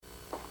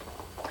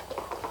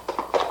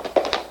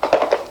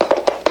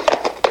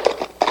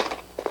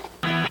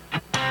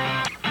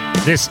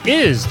This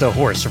is the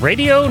Horse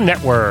Radio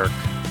Network.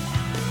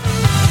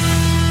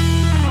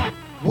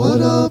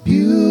 What a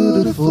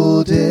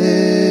beautiful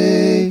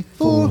day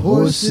for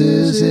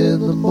horses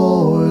in the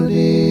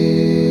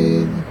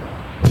morning.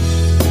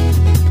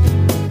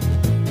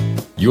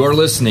 You are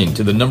listening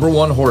to the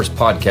 #1 horse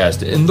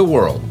podcast in the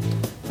world.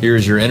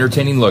 Here's your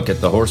entertaining look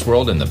at the horse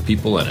world and the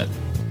people in it.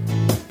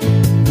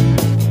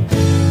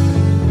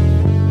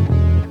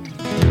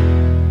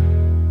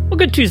 Well,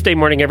 good Tuesday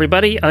morning,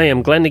 everybody. I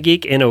am Glenn the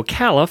Geek in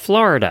Ocala,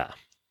 Florida.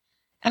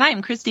 And I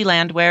am Christy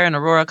Landwehr in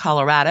Aurora,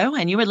 Colorado,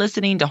 and you are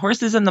listening to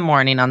Horses in the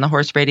Morning on the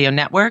Horse Radio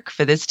Network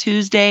for this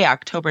Tuesday,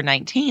 October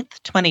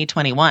 19th,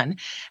 2021,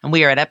 and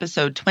we are at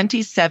episode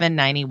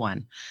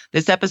 2791.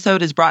 This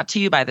episode is brought to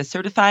you by the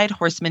Certified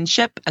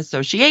Horsemanship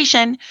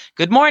Association.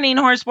 Good morning,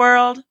 Horse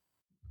World.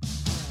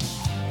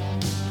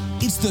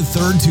 It's the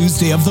third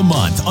Tuesday of the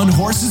month on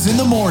Horses in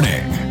the Morning,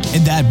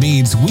 and that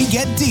means we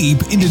get deep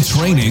into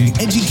training,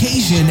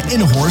 education,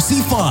 and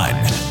horsey fun.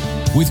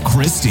 With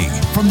Christy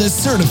from the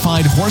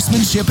Certified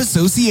Horsemanship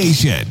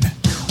Association.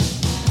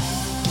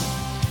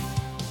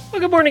 Well,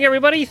 good morning,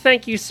 everybody.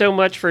 Thank you so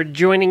much for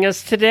joining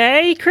us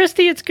today.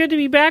 Christy, it's good to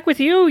be back with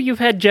you. You've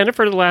had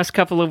Jennifer the last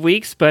couple of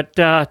weeks, but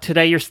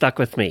today you're stuck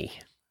with me.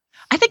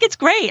 I think it's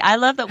great. I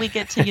love that we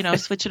get to,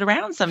 switch it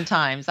around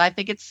sometimes. I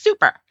think it's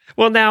super.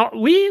 Well, now,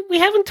 we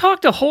haven't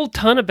talked a whole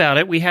ton about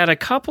it. We had a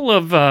couple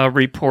of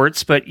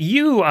reports, but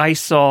you, I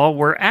saw,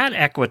 were at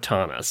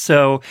Equitana.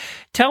 So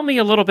tell me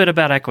a little bit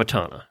about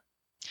Equitana.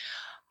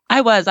 I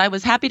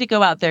was happy to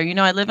go out there.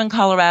 I live in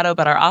Colorado,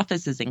 but our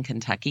office is in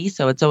Kentucky.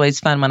 So it's always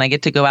fun when I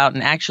get to go out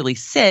and actually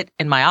sit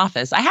in my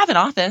office. I have an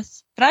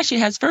office. It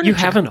actually has furniture. You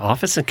have an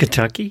office in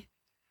Kentucky?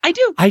 I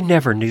do. I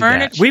never knew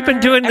furniture, that. We've been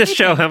doing this everything.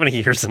 show how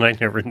many years, and I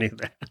never knew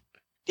that.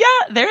 Yeah,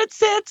 there it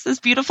sits, this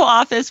beautiful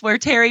office where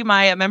Terry,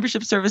 my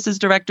membership services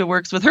director,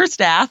 works with her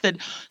staff. And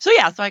so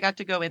I got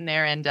to go in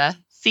there and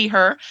see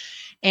her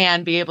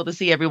and be able to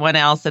see everyone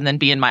else and then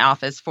be in my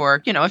office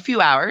for, a few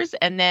hours.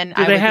 And then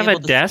Do they have a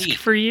desk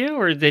for you,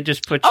 or they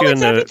just put you in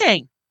the...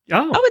 everything.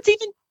 Oh, it's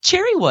even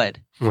cherry wood.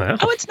 Wow.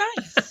 Oh, it's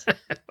nice.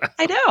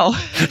 I know.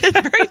 It's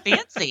very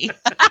fancy.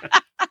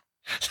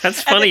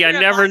 That's funny. I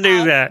never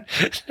knew that.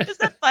 Isn't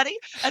that funny?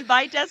 And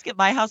my desk at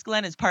my house,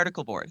 Glenn, is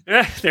particle board.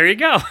 Yeah, there you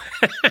go.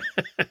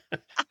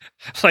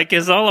 Like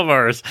is all of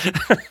ours.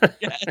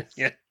 Yes.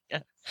 Yeah.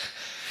 Yes.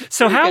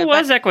 So how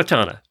was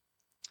Equitana?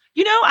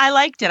 I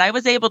liked it. I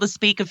was able to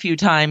speak a few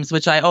times,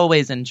 which I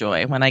always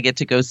enjoy when I get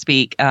to go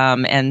speak.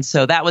 And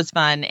so that was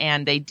fun.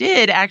 And they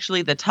did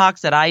actually, the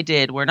talks that I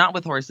did were not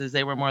with horses.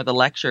 They were more the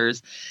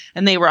lectures,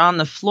 and they were on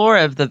the floor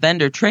of the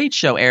vendor trade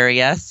show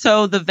area.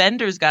 So the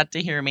vendors got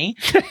to hear me,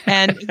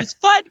 and it was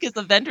fun because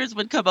the vendors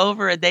would come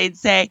over and they'd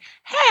say,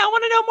 "Hey, I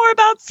want to know more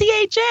about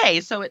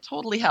CHA." So it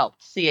totally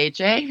helped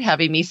CHA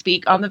having me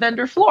speak on the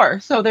vendor floor.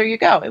 So there you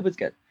go. It was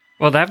good.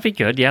 Well, that'd be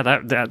good. Yeah,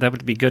 that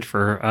would be good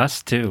for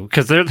us too,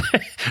 because they're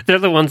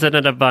the ones that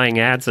end up buying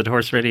ads at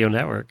Horse Radio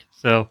Network.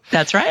 So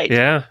that's right.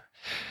 Yeah.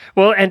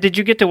 Well, and did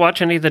you get to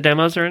watch any of the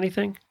demos or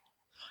anything?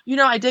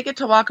 I did get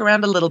to walk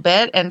around a little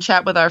bit and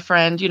chat with our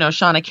friend.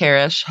 Shauna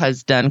Karish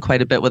has done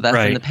quite a bit with us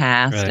in the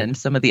past, and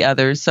some of the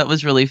others. So it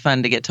was really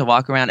fun to get to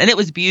walk around, and it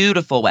was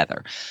beautiful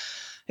weather.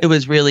 It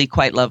was really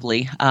quite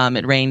lovely.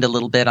 It rained a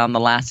little bit on the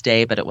last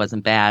day, but it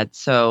wasn't bad.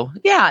 So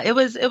yeah, it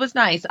was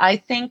nice. I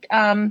think.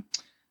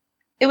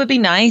 It would be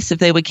nice if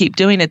they would keep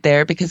doing it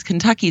there because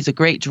Kentucky's a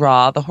great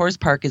draw. The horse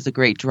park is a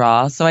great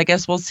draw. So I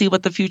guess we'll see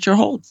what the future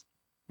holds.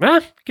 Well,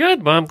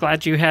 good. Well, I'm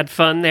glad you had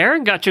fun there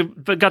and got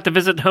to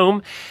visit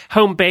home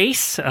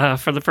base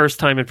for the first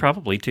time in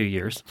probably 2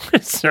 years.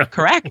 So,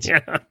 correct.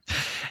 Yeah.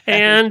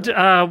 And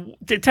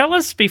tell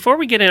us, before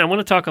we get in, I want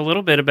to talk a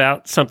little bit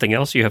about something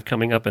else you have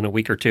coming up in a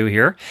week or two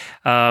here.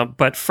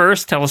 But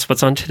first, tell us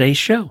what's on today's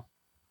show.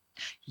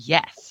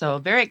 Yes. So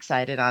very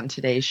excited on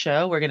today's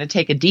show. We're going to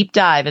take a deep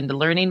dive into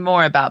learning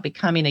more about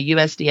becoming a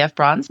USDF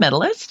bronze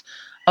medalist,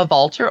 a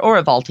vaulter or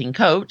a vaulting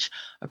coach,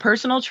 a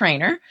personal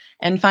trainer,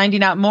 and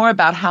finding out more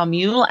about how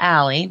Mule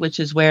Alley, which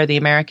is where the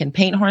American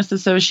Paint Horse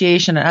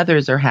Association and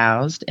others are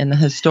housed, in the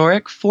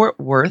historic Fort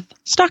Worth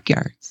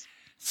stockyards.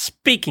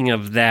 Speaking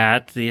of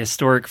that, the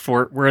historic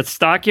Fort Worth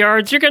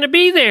stockyards, you're going to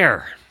be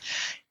there.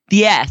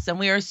 Yes, and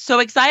we are so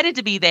excited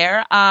to be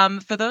there.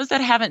 For those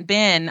that haven't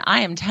been,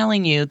 I am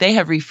telling you, they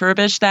have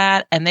refurbished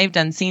that, and they've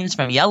done scenes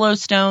from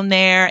Yellowstone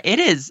there. It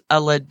is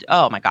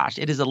oh my gosh,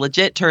 it is a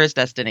legit tourist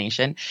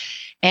destination.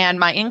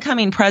 And my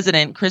incoming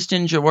president,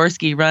 Kristen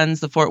Jaworski, runs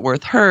the Fort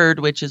Worth Herd,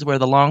 which is where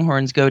the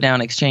Longhorns go down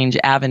Exchange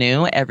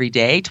Avenue every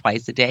day,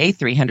 twice a day,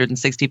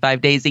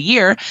 365 days a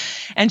year.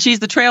 And she's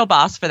the trail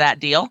boss for that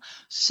deal.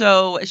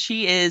 So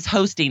she is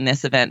hosting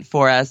this event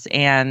for us,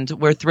 and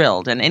we're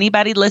thrilled. And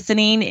anybody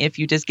listening, if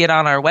you just get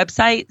on our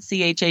website,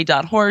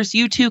 cha.horse,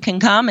 you too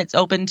can come. It's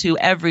open to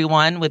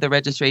everyone with a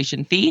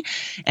registration fee.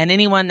 And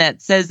anyone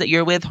that says that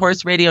you're with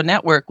Horse Radio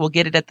Network will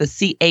get it at the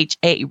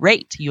CHA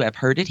rate. You have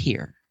heard it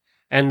here.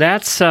 And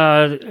that's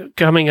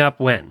coming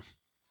up when?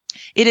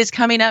 It is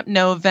coming up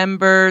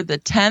November the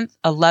 10th,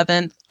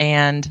 11th,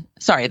 the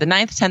 9th,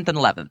 10th, and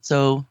 11th.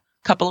 So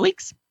a couple of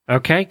weeks.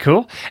 Okay,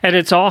 cool. And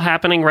it's all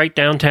happening right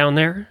downtown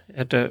there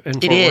in Fort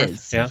Worth? It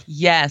is. Yeah.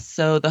 Yes.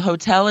 So the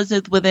hotel is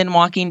within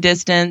walking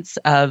distance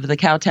of the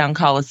Cowtown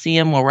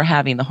Coliseum where we're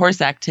having the horse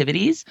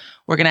activities.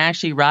 We're going to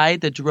actually ride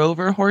the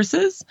drover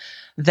horses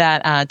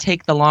that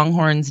take the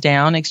Longhorns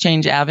down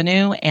Exchange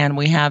Avenue. And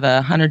we have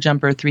a hunter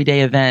jumper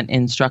 3-day event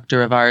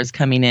instructor of ours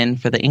coming in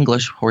for the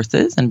English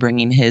horses and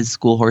bringing his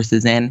school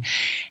horses in.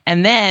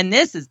 And then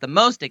this is the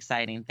most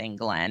exciting thing,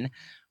 Glenn.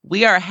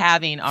 We are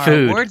having our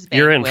food. awards banquet.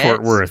 You're in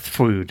Fort Worth.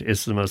 Food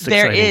is the most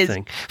exciting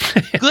thing.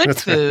 Good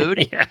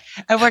food. Yeah.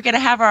 And we're going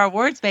to have our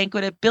awards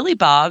banquet at Billy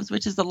Bob's,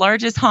 which is the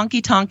largest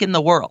honky tonk in the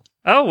world.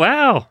 Oh,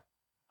 wow.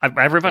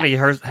 Everybody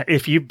heard,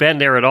 if you've been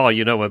there at all,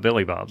 you know what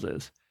Billy Bob's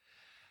is.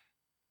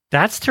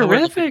 That's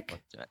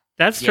terrific.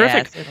 That's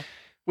terrific. Yes,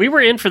 we were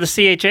in for the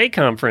CHA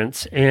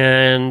conference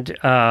and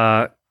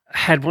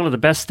had one of the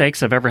best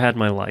steaks I've ever had in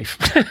my life.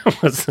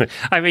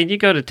 I mean, you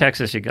go to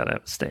Texas, you got to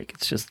have a steak.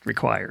 It's just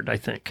required, I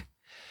think.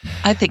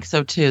 I think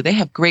so, too. They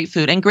have great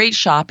food and great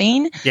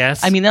shopping.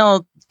 Yes. I mean,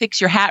 they'll fix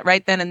your hat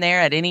right then and there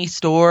at any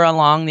store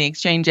along the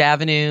Exchange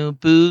Avenue,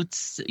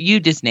 Boots,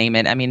 you just name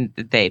it. I mean,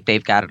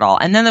 they've got it all.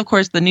 And then, of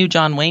course, the new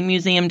John Wayne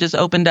Museum just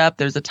opened up.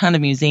 There's a ton of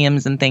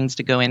museums and things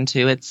to go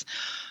into. It's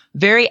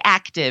very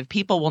active.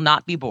 People will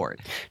not be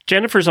bored.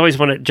 Jennifer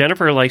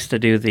likes to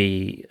do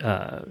the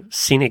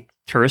scenic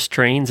tourist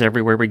trains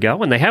everywhere we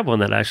go, and they have one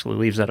that actually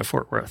leaves out of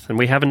Fort Worth, and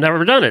we haven't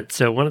never done it.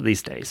 So one of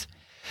these days.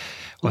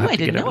 I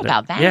didn't know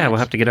about that. Yeah, we'll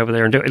have to get over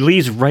there and do it. It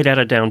leaves right out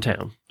of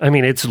downtown. I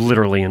mean, it's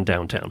literally in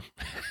downtown.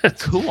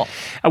 Cool.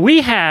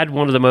 We had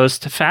one of the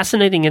most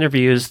fascinating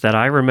interviews that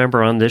I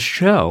remember on this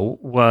show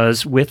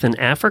was with an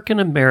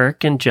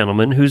African-American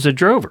gentleman who's a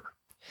drover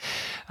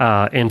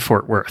in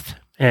Fort Worth.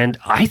 And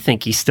I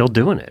think he's still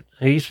doing it.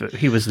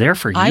 He was there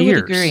for years. I would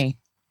agree.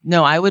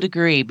 No, I would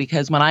agree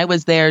because when I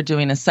was there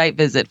doing a site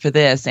visit for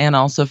this and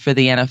also for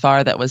the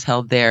NFR that was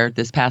held there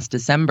this past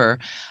December,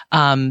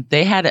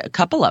 they had a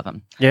couple of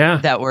them. Yeah.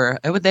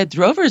 The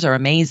drovers are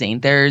amazing.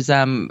 There's,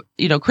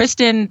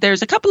 Kristen,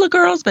 there's a couple of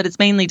girls, but it's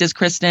mainly just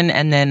Kristen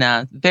and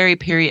then very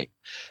period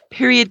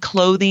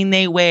clothing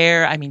they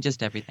wear. I mean,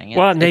 just everything.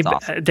 And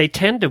awesome. They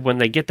tend to, when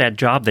they get that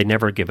job, they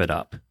never give it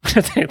up.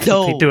 they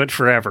do it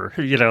forever.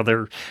 You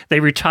know, they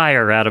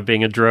retire out of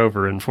being a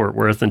drover in Fort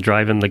Worth and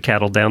driving the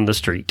cattle down the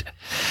street.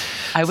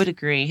 I would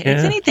agree. Yeah.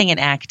 It's anything in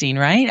acting,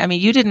 right? I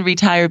mean, you didn't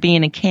retire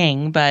being a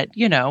king, but,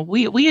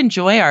 we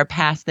enjoy our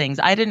past things.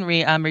 I didn't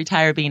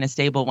retire being a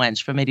stable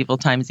wench from medieval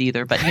times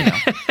either, but,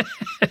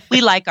 we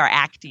like our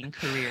acting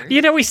careers.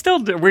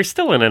 We're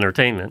still in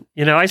entertainment.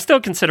 I still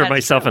consider That's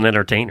myself true. an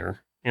entertainer.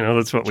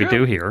 That's what we True.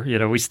 do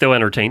here. We still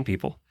entertain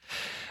people.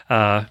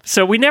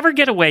 So we never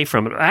get away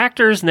from it.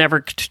 Actors never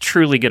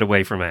truly get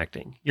away from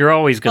acting. You're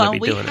always going to be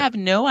doing it. We have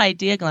no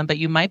idea, Glenn, but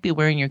you might be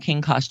wearing your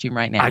king costume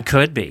right now. I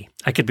could be.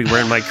 I could be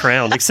wearing my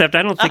crown, except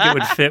I don't think it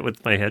would fit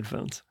with my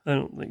headphones. I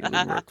don't think it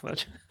would work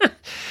much.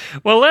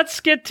 Well, let's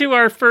get to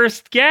our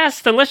first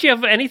guest, unless you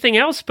have anything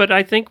else, but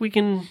I think we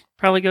can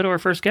probably go to our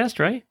first guest,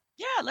 right?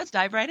 Yeah, let's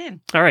dive right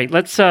in. All right,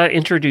 let's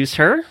introduce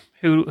her.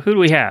 Who do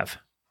we have?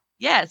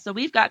 Yeah, so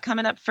we've got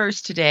coming up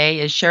first today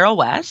is Cheryl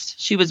West.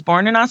 She was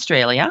born in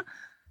Australia.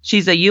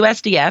 She's a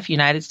USDF,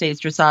 United States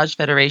Dressage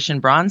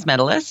Federation bronze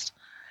medalist,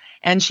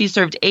 and she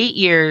served 8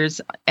 years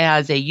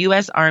as a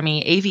U.S.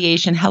 Army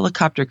aviation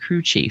helicopter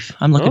crew chief.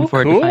 I'm looking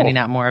forward to finding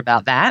out more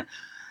about that.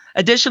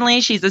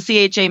 Additionally, she's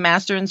a CHA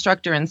master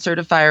instructor and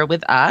certifier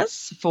with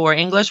us for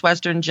English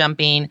Western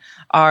Jumping,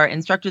 our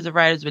Instructors of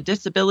Riders with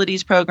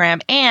Disabilities program,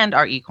 and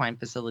our Equine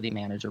Facility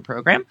Manager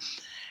program.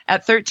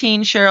 At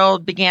 13,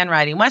 Cheryl began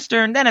riding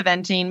Western, then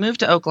eventing, moved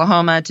to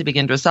Oklahoma to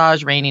begin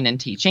dressage, reining, and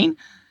teaching.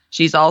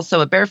 She's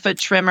also a barefoot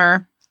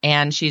trimmer,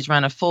 and she's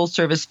run a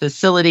full-service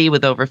facility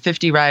with over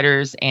 50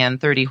 riders and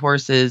 30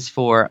 horses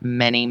for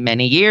many,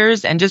 many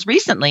years. And just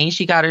recently,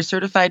 she got her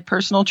certified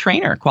personal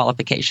trainer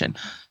qualification.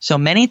 So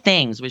many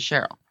things with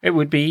Cheryl. It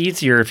would be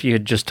easier if you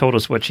had just told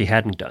us what she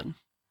hadn't done.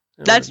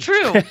 That's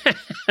true.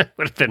 It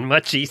would have been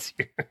much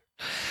easier.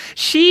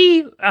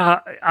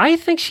 I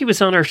think she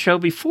was on our show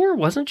before,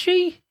 wasn't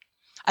she?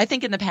 I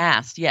think in the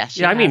past, yes.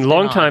 Yeah,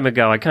 long time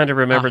ago. I kind of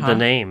remembered the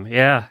name.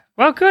 Yeah.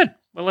 Well, good.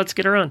 Well, let's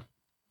get her on.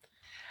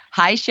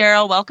 Hi,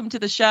 Cheryl. Welcome to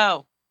the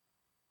show.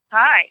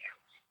 Hi.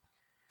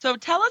 So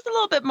tell us a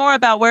little bit more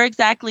about where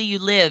exactly you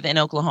live in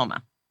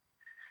Oklahoma.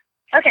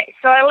 Okay,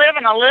 so I live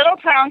in a little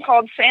town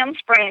called Sand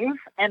Springs,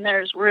 and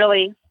there's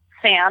really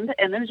sand,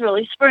 and there's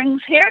really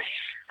springs here.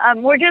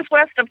 We're just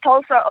west of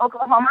Tulsa,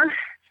 Oklahoma,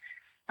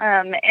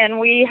 and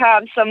we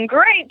have some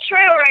great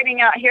trail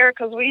riding out here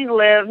because we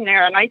live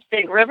near a nice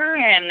big river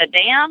and the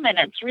dam, and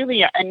it's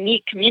really a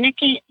neat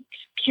community,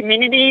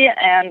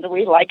 and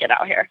we like it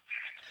out here.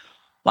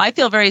 Well, I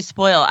feel very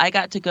spoiled. I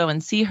got to go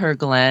and see her,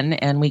 Glenn,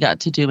 and we got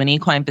to do an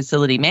equine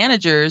facility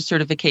manager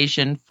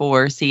certification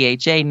for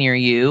CHA near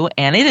you,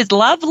 and it is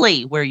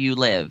lovely where you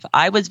live.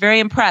 I was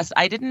very impressed.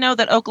 I didn't know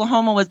that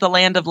Oklahoma was the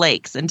land of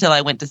lakes until I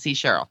went to see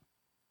Cheryl.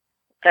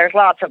 There's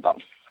lots of them.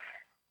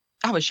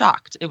 I was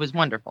shocked. It was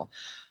wonderful.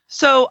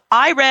 So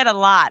I read a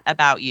lot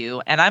about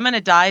you, and I'm going to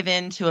dive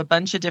into a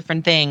bunch of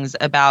different things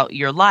about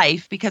your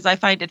life because I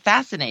find it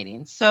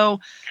fascinating. So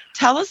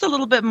tell us a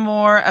little bit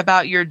more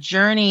about your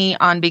journey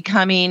on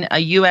becoming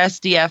a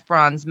USDF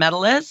bronze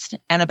medalist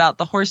and about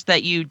the horse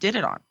that you did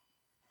it on.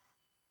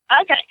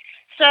 Okay.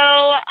 So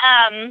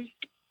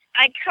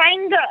I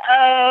kind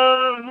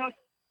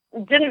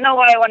of didn't know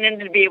what I wanted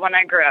to be when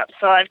I grew up.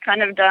 So I've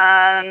kind of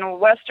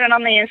done Western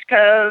on the East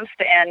Coast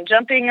and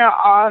jumping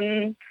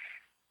on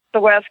the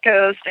West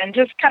Coast and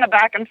just kind of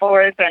back and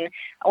forth. And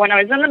when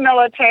I was in the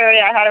military,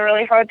 I had a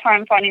really hard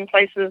time finding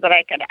places that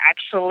I could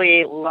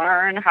actually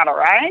learn how to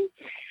ride.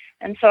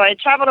 And so I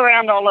traveled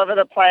around all over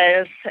the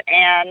place,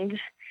 and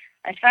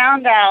I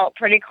found out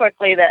pretty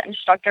quickly that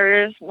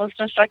most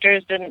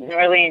instructors didn't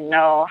really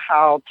know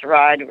how to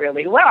ride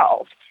really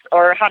well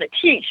or how to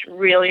teach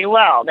really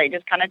well. They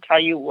just kind of tell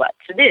you what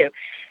to do.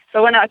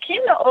 So when I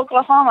came to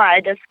Oklahoma, I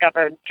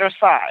discovered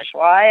dressage.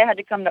 Why I had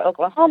to come to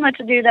Oklahoma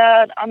to do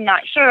that, I'm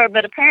not sure,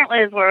 but apparently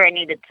is where I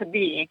needed to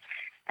be.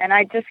 And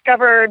I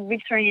discovered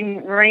between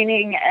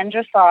reining and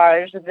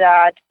dressage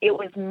that it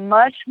was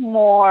much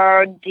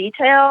more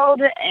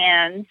detailed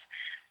and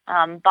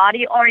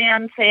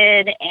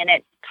body-oriented, and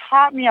it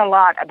taught me a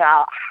lot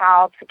about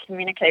how to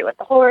communicate with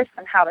the horse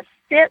and how to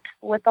sit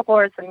with the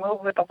horse and move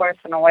with the horse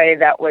in a way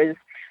that was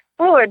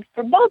fluid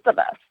for both of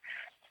us.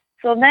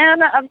 So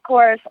then, of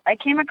course, I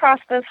came across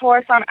this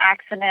horse on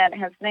accident.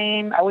 His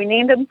name, we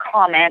named him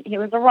Comet. He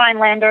was a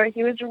Rhinelander.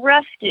 He was a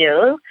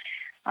rescue.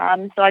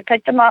 So I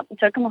picked him up and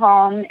took him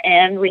home,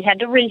 and we had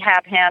to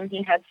rehab him.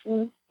 He had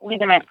some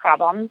ligament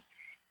problems.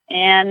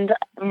 And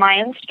my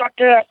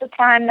instructor at the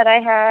time that I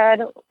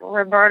had,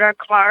 Roberta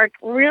Clark,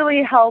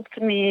 really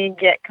helped me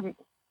get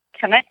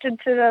connected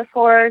to this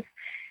horse,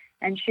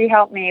 and she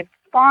helped me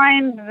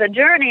find the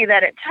journey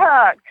that it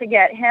took to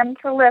get him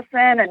to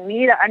listen and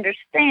me to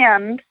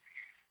understand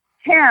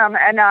him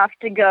enough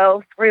to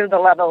go through the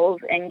levels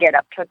and get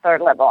up to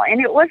third level.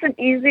 And it wasn't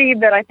easy,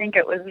 but I think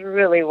it was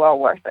really well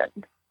worth it.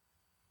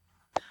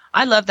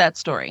 I love that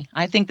story.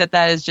 I think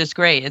that is just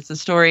great. It's a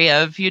story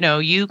of,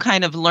 you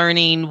kind of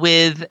learning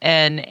with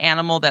an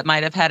animal that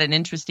might have had an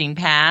interesting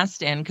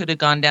past and could have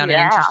gone down an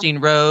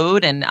interesting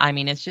road. And I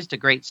mean, it's just a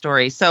great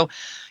story. So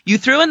you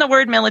threw in the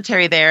word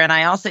military there, and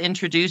I also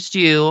introduced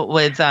you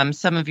with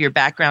some of your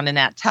background in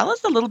that. Tell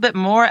us a little bit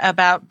more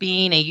about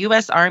being a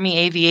U.S. Army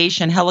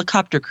Aviation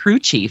helicopter crew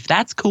chief.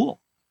 That's cool.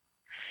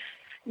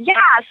 Yeah,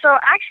 so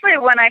actually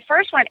when I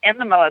first went in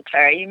the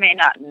military, you may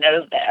not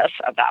know this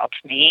about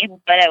me,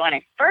 but when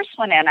I first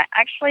went in, I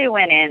actually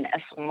went in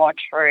as a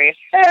mortuary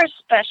affairs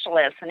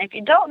specialist. And if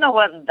you don't know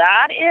what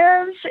that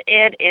is,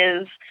 it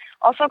is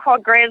also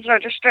called graves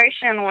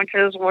registration, which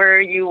is where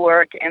you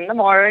work in the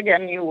morgue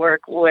and you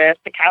work with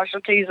the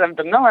casualties of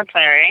the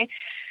military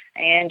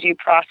and you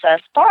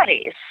process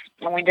bodies.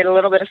 And we did a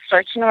little bit of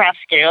search and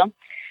rescue.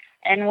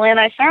 And when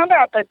I found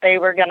out that they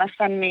were going to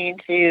send me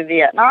to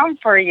Vietnam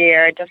for a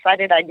year, I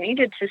decided I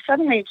needed to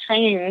suddenly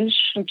change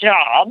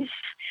jobs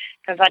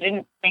because I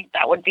didn't think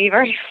that would be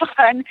very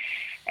fun.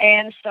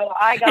 And so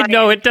I got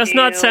No, it does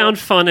not sound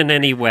fun in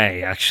any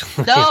way,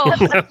 actually. No,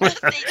 think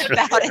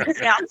about it. It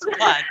sounds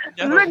fun.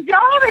 No. The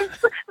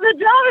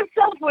job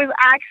itself was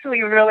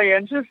actually really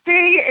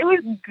interesting. It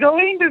was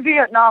going to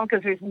Vietnam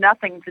because there's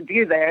nothing to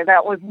do there.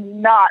 That was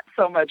not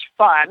so much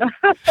fun.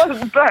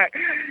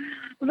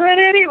 But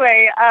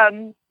anyway,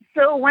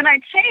 so when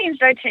I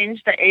changed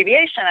to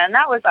aviation, and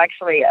that was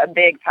actually a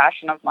big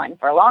passion of mine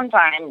for a long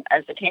time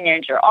as a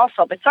teenager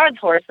also, besides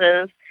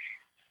horses.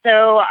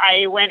 So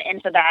I went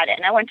into that,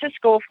 and I went to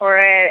school for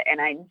it,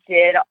 and I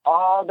did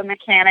all the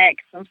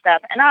mechanics and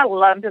stuff, and I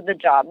loved the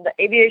job. The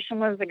aviation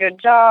was a good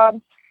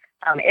job.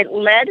 It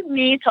led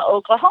me to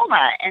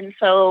Oklahoma, and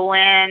so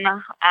when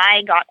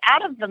I got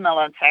out of the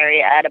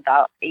military at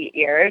about 8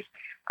 years,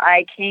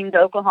 I came to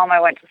Oklahoma. I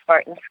went to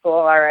Spartan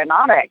School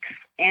Aeronautics,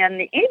 and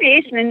the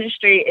aviation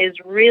industry is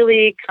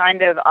really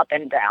kind of up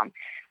and down.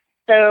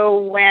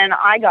 So when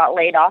I got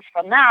laid off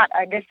from that,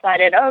 I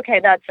decided, okay,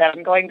 that's it.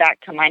 I'm going back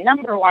to my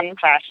number one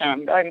passion.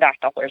 I'm going back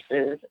to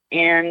horses.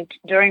 And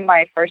during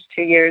my first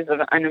 2 years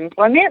of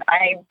unemployment,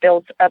 I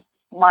built up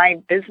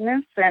my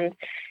business and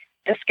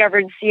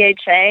discovered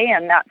CHA,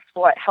 and that's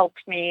what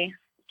helped me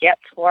get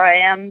to where I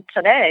am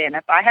today. And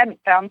if I hadn't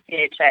found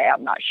CHA,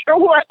 I'm not sure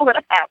what would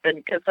have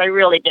happened because they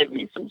really gave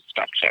me some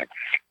structure.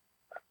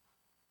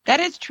 That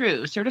is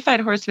true. Certified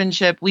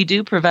horsemanship, we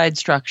do provide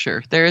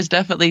structure. There is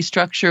definitely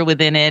structure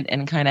within it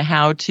and kind of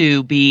how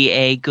to be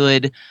a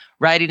good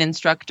riding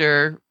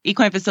instructor,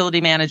 equine facility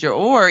manager,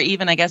 or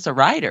even, I guess, a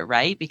rider,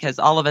 right? Because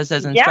all of us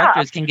as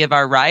instructors can give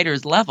our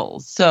riders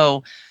levels.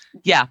 So,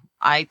 yeah,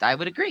 I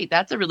would agree.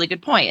 That's a really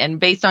good point. And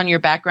based on your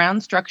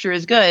background, structure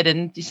is good.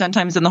 And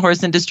sometimes in the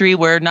horse industry,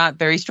 we're not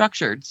very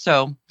structured.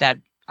 So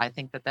I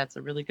think that's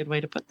a really good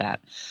way to put that.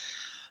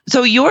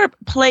 So your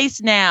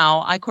place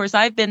now, of course,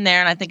 I've been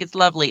there and I think it's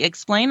lovely.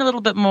 Explain a little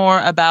bit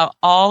more about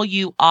all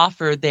you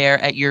offer there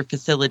at your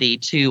facility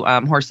to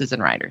horses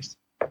and riders.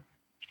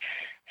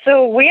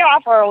 So we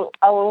offer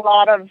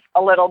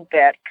a little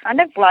bit,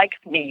 kind of like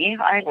me.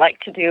 I like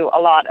to do a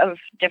lot of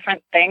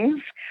different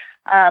things.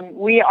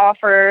 We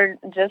offer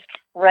just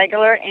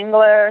regular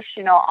English,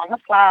 on the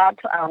flat.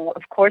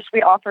 Of course,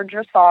 we offer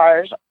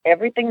dressage.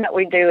 Everything that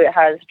we do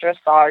has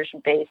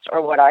dressage-based,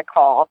 or what I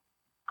call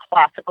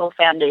classical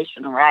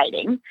foundation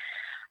riding.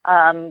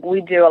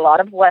 We do a lot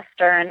of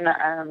Western,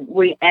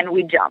 we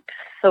jump.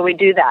 So we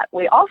do that.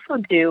 We also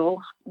do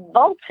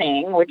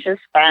vaulting, which is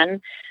fun.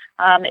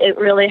 It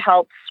really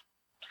helps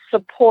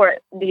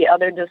support the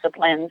other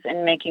disciplines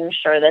in making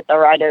sure that the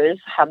riders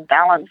have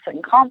balance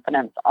and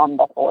confidence on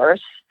the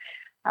horse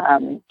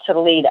to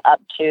lead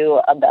up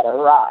to a better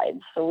ride.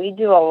 So we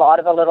do a lot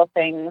of little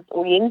things.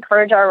 We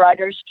encourage our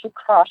riders to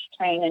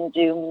cross-train and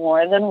do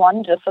more than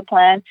one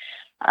discipline.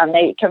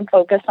 They can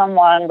focus on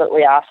one, but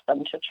we ask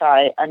them to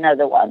try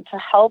another one to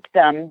help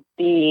them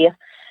be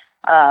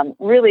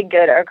really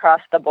good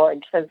across the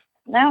board. Because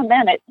now and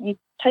then it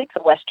takes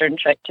a Western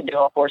trick to get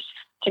a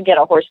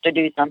horse to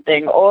do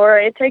something, or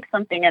it takes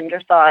something in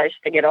dressage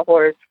to get a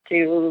horse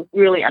to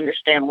really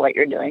understand what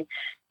you're doing.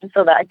 And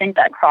so I think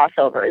that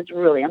crossover is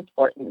really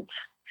important.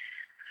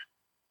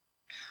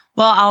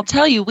 Well, I'll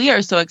tell you, we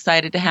are so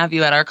excited to have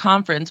you at our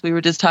conference. We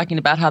were just talking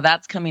about how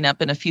that's coming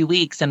up in a few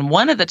weeks. And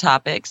one of the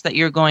topics that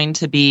you're going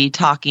to be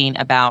talking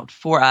about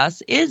for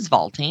us is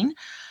vaulting.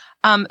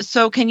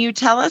 So can you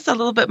tell us a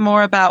little bit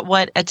more about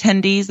what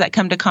attendees that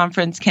come to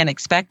conference can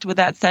expect with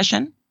that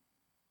session?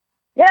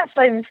 Yes,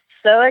 I'm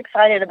so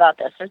excited about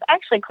this. There's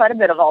actually quite a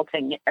bit of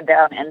vaulting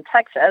down in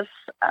Texas.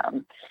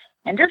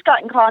 And just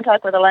got in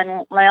contact with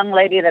a young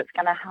lady that's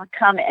going to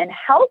come and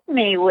help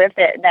me with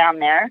it down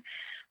there.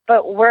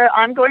 But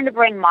I'm going to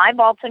bring my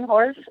vaulting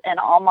horse and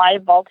all my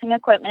vaulting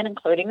equipment,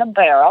 including a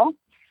barrel.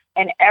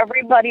 And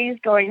everybody's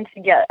going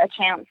to get a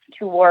chance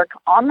to work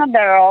on the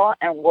barrel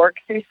and work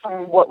through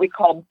some what we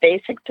call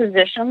basic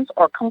positions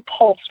or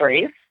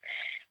compulsories.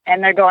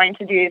 And they're going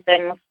to do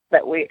things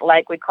that we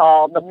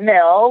call the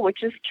Mule,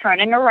 which is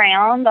turning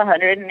around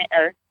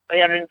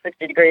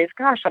 360 degrees.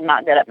 Gosh, I'm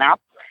not good at math.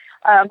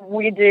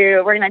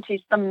 We're going to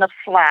teach them the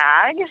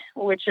flag,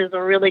 which is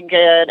a really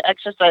good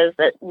exercise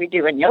that we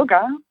do in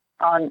yoga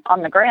on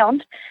the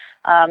ground.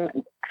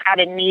 How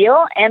to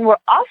kneel, and we're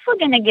also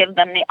going to give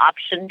them the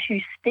option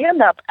to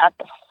stand up at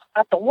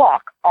the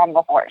walk on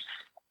the horse,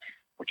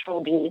 which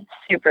will be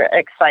super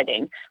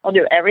exciting. We'll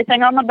do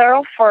everything on the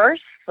barrel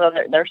first so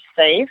that they're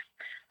safe.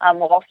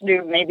 We'll also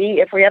do, maybe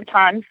if we have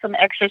time, some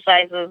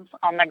exercises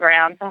on the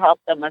ground to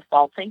help them with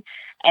vaulting,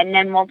 and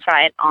then we'll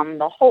try it on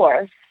the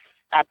horse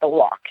at the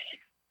walk.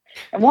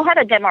 And we'll have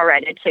a demo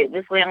rider too.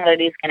 This young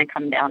lady is going to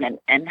come down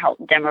and help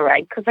demo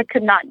ride, because I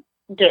could not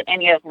get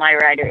any of my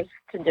riders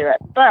to do it,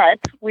 but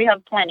we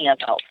have plenty of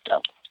help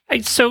still.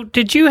 Hey, so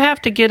did you have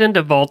to get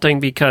into vaulting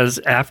because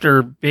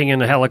after being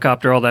in a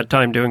helicopter all that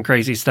time doing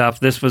crazy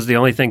stuff, this was the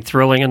only thing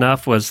thrilling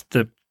enough, was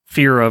the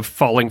fear of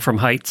falling from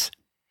heights?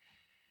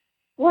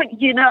 Well,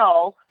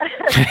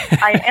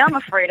 I am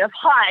afraid of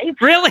heights.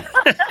 Really?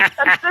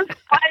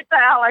 Despite the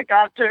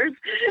helicopters.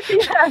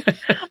 Yes.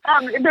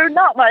 They're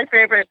not my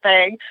favorite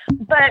thing.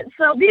 But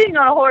so being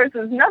on a horse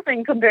is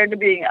nothing compared to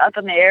being up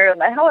in the air in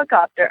the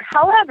helicopter.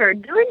 However,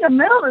 doing a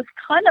Mule is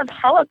kind of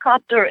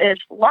helicopter-ish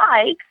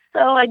like,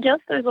 so I guess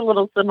there's a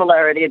little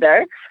similarity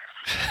there.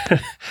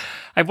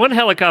 I have one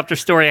helicopter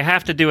story I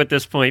have to do at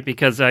this point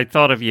because I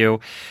thought of you.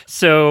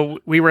 So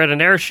we were at an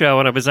air show,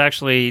 and I was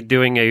actually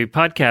doing a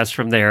podcast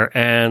from there,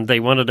 and they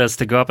wanted us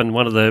to go up in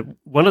one of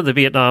the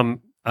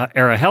Vietnam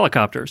era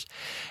helicopters,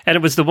 and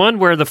it was the one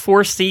where the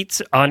 4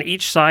 seats on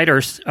each side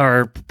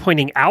are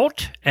pointing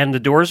out, and the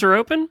doors are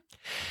open,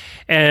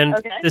 and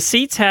the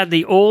seats had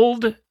the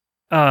old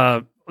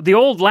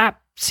lap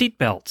seat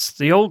belts,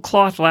 the old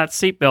cloth lat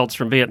seat belts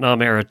from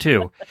Vietnam era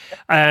too.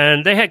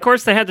 And they had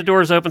the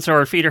doors open so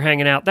our feet are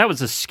hanging out. That was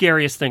the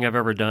scariest thing I've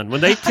ever done.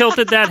 When they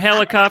tilted that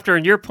helicopter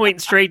and you're pointing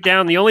straight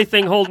down, the only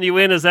thing holding you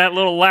in is that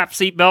little lap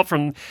seat belt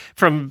from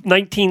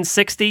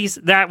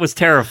 1960s. That was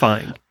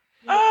terrifying.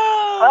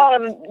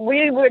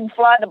 We would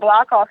fly the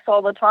Blackhawks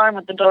all the time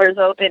with the doors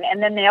open,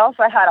 and then they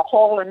also had a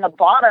hole in the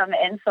bottom,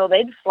 and so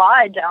they'd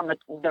fly down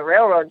the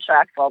railroad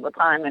tracks all the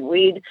time, and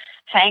we'd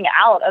hang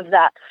out of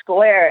that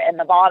square in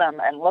the bottom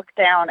and look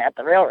down at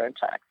the railroad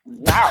tracks.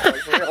 That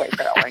was really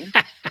thrilling.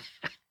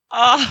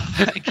 Oh,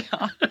 my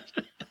God.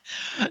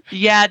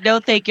 Yeah, no,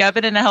 thank you. I've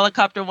been in a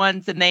helicopter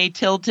once, and they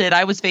tilted.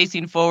 I was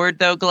facing forward,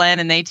 though, Glenn,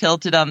 and they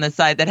tilted on the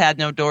side that had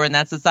no door, and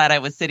that's the side I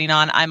was sitting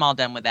on. I'm all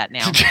done with that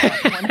now.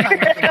 One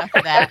time is enough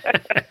for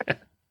that.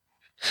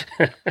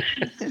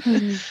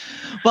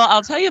 Well,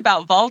 I'll tell you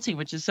about vaulting,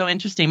 which is so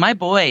interesting. My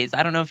boys,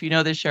 I don't know if you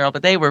know this, Cheryl,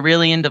 but they were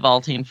really into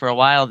vaulting for a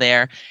while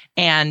there.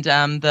 And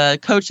the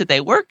coach that they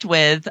worked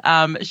with,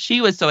 she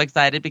was so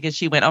excited because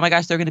she went, oh my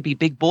gosh, they're going to be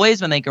big boys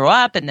when they grow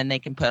up. And then they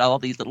can put all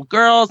these little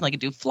girls, and they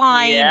can do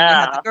flying. And they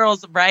have the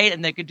girls, right?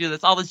 And they could do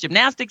all this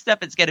gymnastic stuff.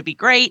 It's going to be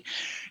great.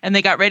 And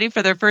they got ready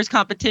for their first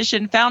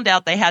competition, found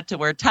out they had to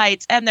wear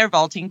tights, and their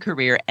vaulting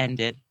career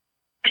ended.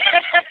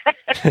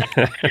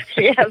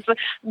 Yes,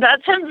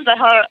 that tends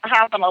to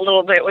happen a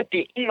little bit with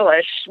the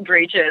English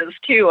breeches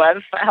too.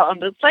 I've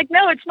found it's like,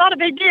 no, it's not a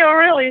big deal,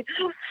 really.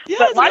 Yeah,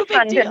 But it's my no big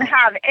son deal. didn't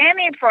have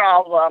any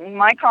problem.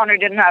 My Connor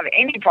didn't have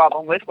any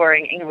problem with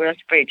wearing English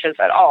breeches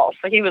at all.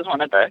 So he was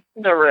one of the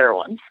rare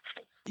ones.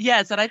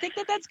 Yes, and I think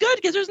that that's good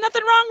because there's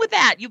nothing wrong with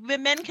that.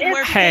 Men can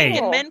wear Hey.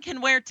 pink and men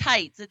can wear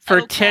tights. It's For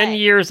okay. 10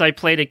 years, I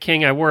played a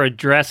king. I wore a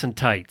dress and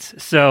tights.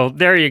 So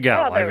there you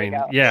go. Oh, there we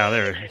go. Yeah,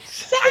 there.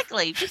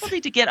 Exactly. People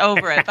need to get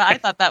over it. But I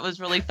thought that was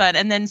really fun.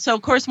 And then, so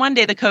of course, one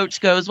day the coach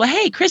goes, well,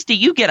 hey, Christy,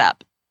 you get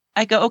up.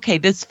 I go, okay,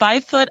 this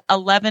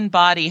 5'11"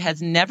 body has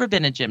never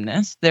been a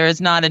gymnast. There is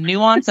not a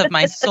nuance of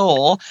my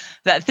soul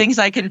that thinks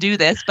I can do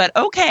this, but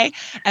okay.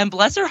 And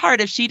bless her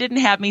heart if she didn't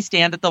have me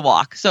stand at the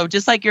walk. So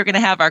just like you're going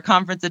to have our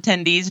conference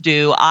attendees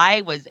do,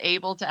 I was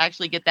able to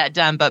actually get that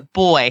done. But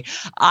boy,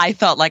 I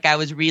felt like I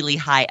was really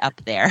high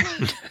up there.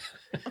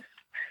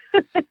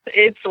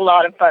 It's a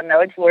lot of fun,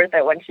 though. It's worth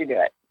it once you do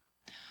it.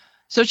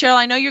 So, Cheryl,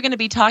 I know you're going to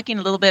be talking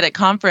a little bit at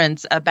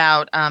conference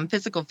about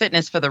physical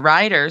fitness for the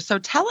riders. So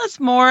tell us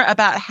more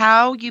about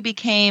how you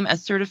became a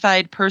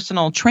certified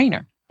personal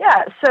trainer.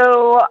 Yeah,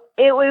 so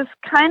it was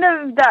kind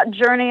of that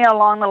journey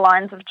along the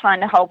lines of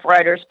trying to help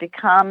riders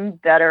become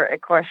better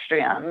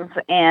equestrians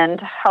and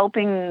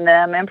helping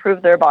them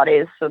improve their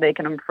bodies so they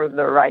can improve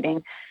their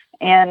riding.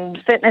 And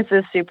fitness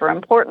is super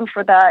important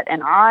for that.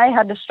 And I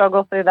had to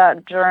struggle through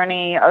that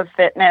journey of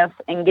fitness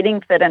and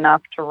getting fit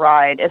enough to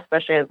ride,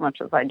 especially as much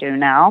as I do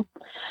now.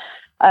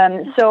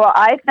 So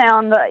I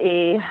found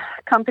a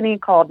company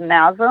called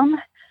NASM,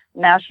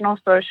 National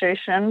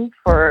Association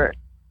for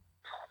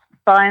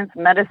Science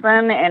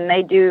Medicine, and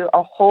they do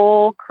a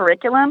whole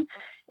curriculum.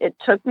 It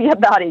took me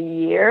about a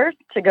year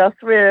to go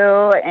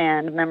through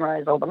and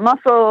memorize all the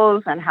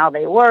muscles and how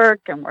they work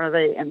and where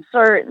they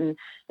insert, and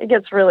it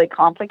gets really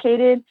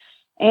complicated.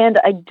 And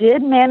I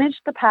did manage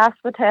to pass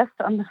the test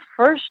on the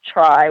first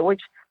try,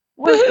 which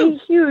was a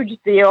huge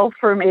deal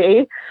for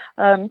me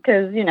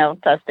because,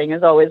 testing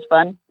is always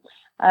fun.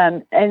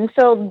 And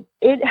so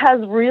it has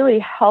really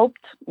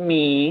helped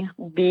me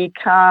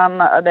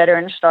become a better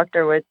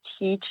instructor with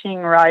teaching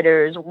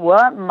riders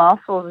what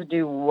muscles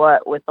do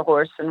what with the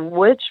horse and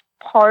which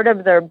part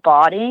of their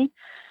body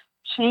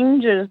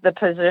changes the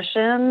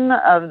position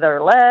of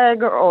their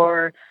leg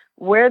or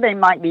where they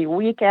might be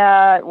weak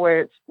at, where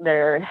it's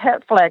their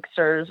hip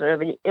flexors or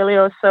the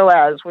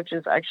iliopsoas, which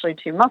is actually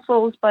two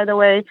muscles, by the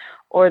way,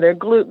 or their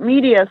glute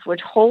medius,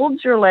 which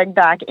holds your leg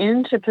back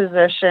into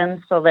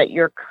position so that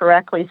you're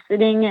correctly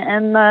sitting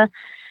in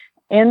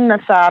the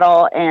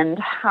saddle, and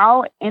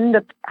how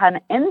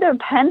an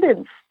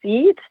independent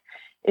seat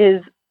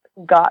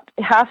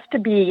has to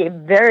be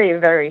very,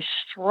 very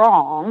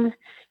strong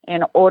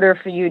in order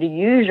for you to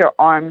use your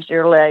arms,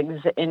 your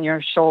legs, and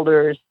your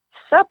shoulders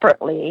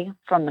separately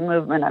from the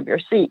movement of your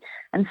seat.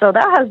 And so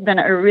that has been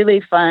a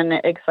really fun,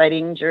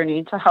 exciting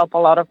journey to help a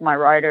lot of my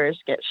riders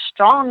get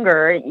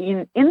stronger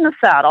in the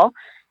saddle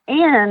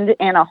and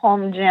in a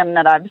home gym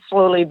that I've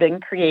slowly been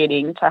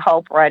creating to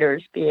help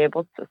riders be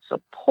able to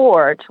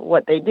support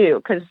what they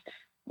do. Because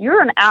you're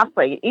an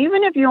athlete.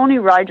 Even if you only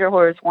ride your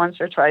horse once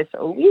or twice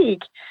a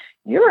week,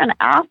 you're an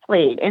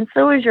athlete, and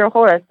so is your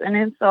horse.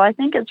 And so I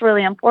think it's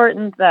really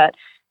important that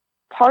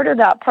part of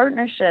that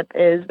partnership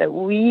is that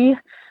we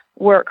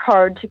work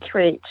hard to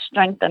create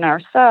strength in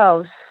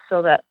ourselves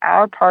so that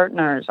our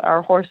partners,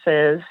 our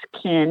horses,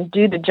 can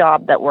do the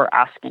job that we're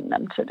asking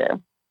them to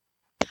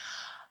do.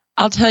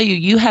 I'll tell you,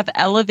 you have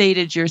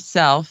elevated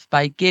yourself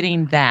by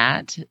getting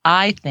that,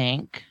 I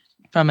think,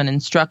 from an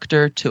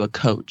instructor to a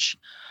coach.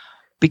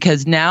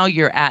 Because now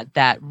you're at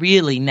that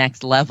really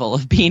next level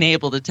of being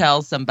able to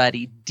tell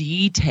somebody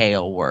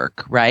detail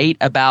work, right?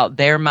 About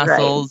their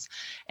muscles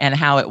and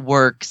how it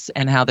works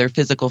and how their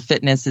physical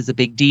fitness is a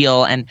big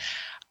deal. And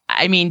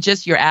I mean,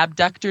 just your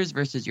abductors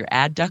versus your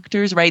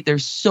adductors, right?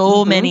 There's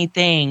so many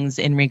things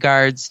in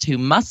regards to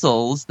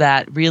muscles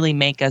that really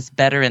make us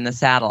better in the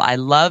saddle. I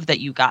love that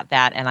you got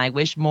that, and I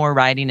wish more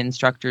riding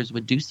instructors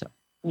would do so.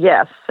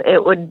 Yes,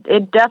 it would.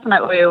 It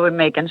definitely would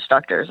make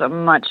instructors a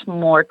much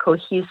more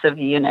cohesive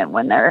unit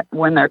when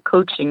they're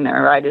coaching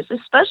their riders,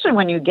 especially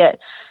when you get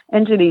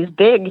into these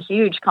big,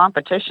 huge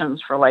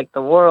competitions for like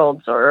the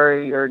worlds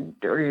or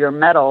your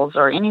medals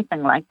or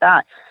anything like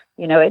that.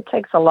 It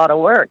takes a lot of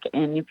work.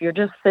 And if you're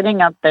just sitting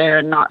up there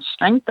and not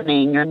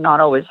strengthening, you're not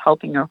always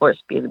helping your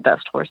horse be the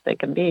best horse they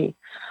can be.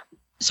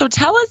 So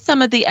tell us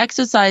some of the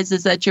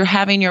exercises that you're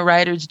having your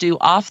riders do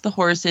off the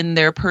horse in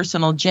their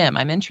personal gym.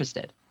 I'm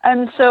interested.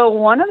 And so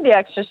one of the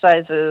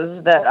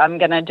exercises that I'm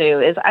going to do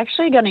is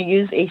actually going to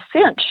use a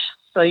cinch.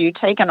 So you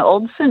take an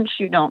old cinch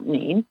you don't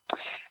need,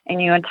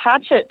 and you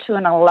attach it to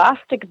an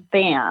elastic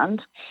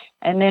band.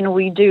 And then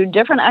we do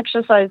different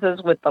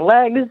exercises with the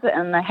legs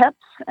and the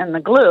hips and the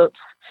glutes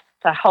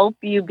to help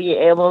you be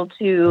able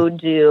to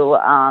do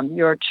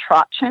your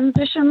trot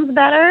transitions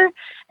better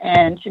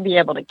and to be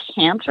able to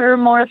canter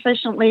more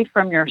efficiently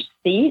from your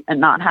seat and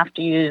not have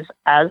to use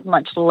as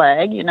much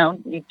leg. You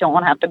don't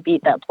want to have to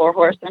beat that poor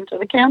horse into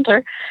the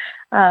canter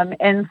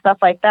and stuff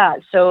like that.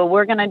 So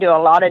we're going to do a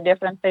lot of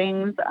different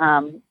things.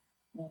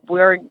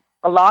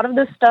 a lot of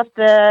the stuff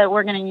that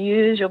we're going to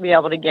use, you'll be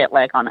able to get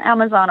like on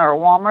Amazon or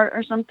Walmart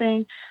or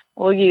something.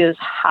 We'll use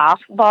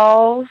half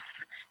balls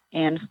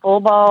and full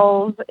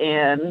balls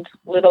and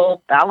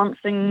little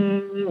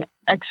balancing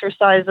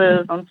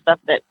exercises and stuff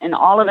and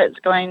all of it's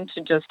going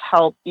to just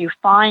help you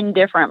find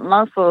different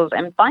muscles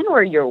and find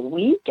where you're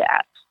weak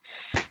at.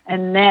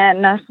 And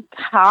then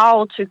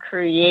how to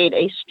create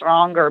a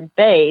stronger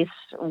base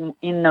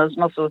in those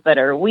muscles that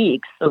are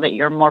weak so that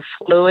you're more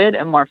fluid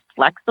and more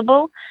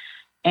flexible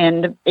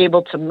and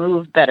able to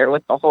move better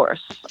with the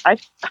horse. I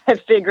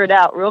figured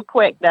out real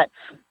quick that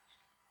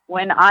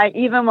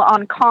even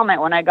on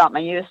comment, when I got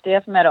my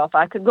USDF medal, if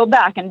I could go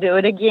back and do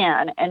it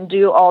again and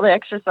do all the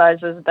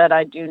exercises that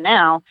I do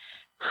now,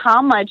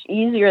 how much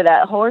easier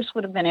that horse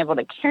would have been able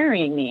to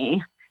carry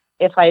me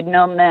if I'd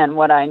known then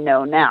what I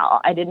know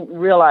now. I didn't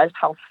realize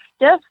how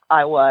stiff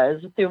I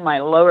was through my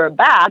lower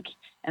back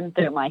and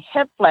through my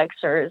hip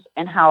flexors,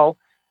 and how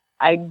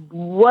I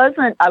was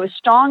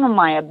strong in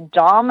my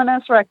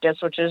abdominis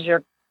rectus, which is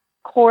your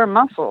core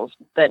muscles,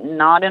 but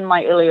not in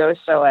my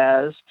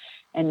iliopsoas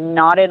and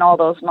not in all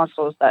those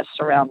muscles that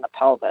surround the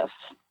pelvis.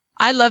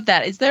 I love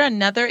that. Is there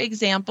another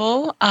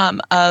example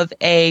of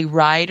a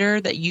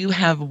rider that you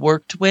have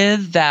worked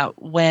with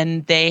that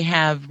when they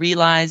have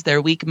realized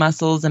their weak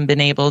muscles and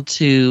been able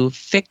to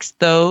fix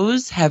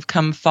those have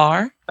come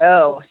far?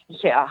 Oh,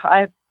 yeah.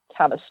 I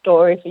have a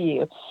story for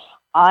you.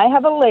 I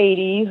have a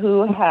lady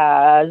who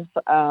has,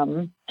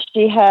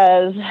 she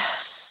has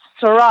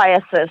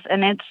psoriasis,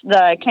 and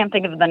I can't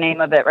think of the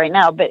name of it right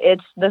now, but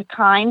it's the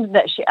kind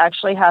that she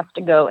actually has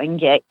to go and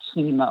get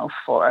chemo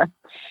for.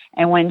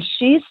 And when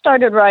she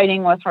started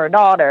riding with her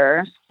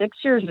daughter 6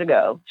 years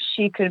ago,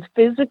 she could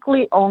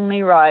physically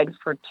only ride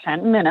for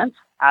 10 minutes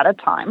at a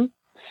time.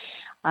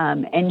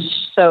 And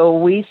so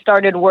we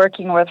started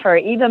working with her.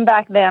 Even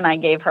back then, I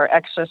gave her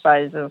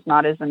exercises,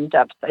 not as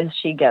in-depth as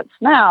she gets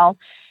now,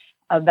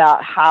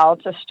 about how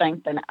to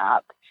strengthen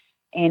up.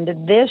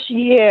 And this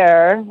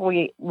year,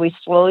 we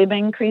slowly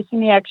been increasing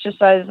the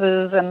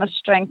exercises and the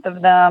strength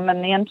of them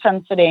and the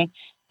intensity.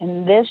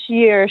 And this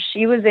year,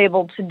 she was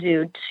able to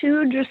do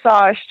 2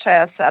 dressage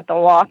tests at the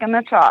walk and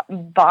the trot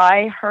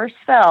by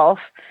herself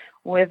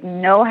with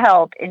no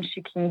help, and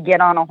she can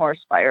get on a horse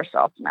by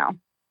herself now.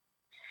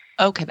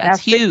 Okay,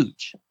 that's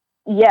huge.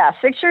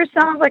 6 years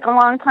sounds like a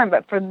long time,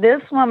 but for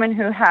this woman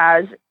who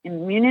has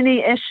immunity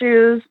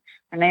issues,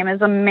 her name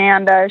is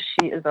Amanda.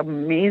 She is an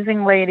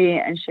amazing lady,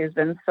 and she's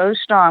been so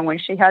strong. When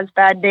she has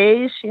bad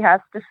days, she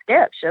has to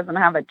skip. She doesn't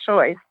have a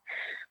choice.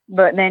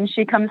 But then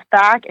she comes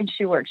back and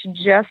she works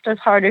just as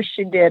hard as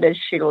she did as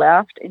she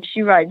left, and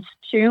she rides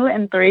 2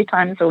 and 3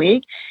 times a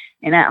week.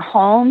 And at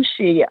home,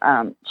 she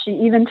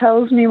even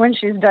tells me when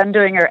she's done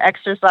doing her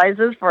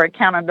exercises for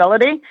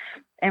accountability.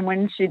 And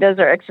when she does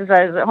her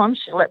exercises at home,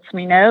 she lets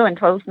me know and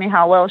tells me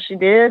how well she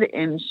did.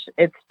 And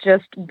it's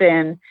just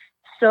been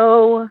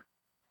so,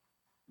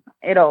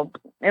 it'll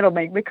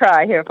make me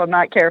cry here if I'm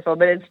not careful,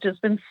 but it's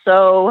just been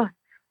so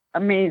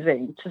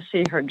amazing to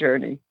see her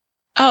journey.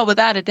 Oh,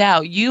 without a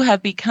doubt. You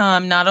have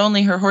become not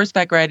only her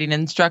horseback riding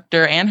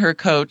instructor and her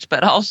coach,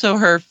 but also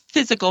her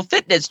physical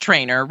fitness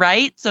trainer,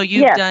 right? So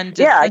you've done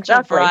just such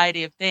a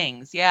variety of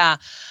things. Yeah.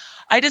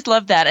 I just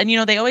love that. And,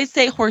 they always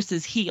say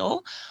horses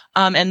heal.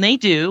 And they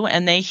do,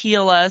 and they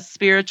heal us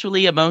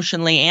spiritually,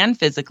 emotionally, and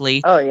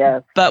physically. Oh,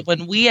 yes. But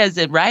when we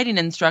as riding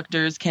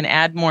instructors can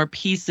add more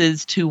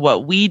pieces to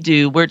what we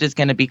do, we're just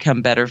going to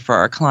become better for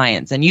our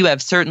clients. And you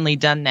have certainly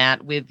done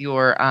that with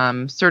your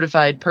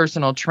certified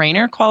personal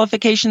trainer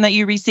qualification that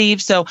you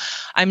received. So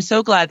I'm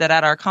so glad that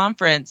at our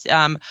conference,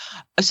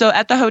 so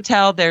at the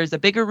hotel, there's a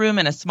bigger room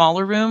and a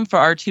smaller room for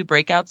our 2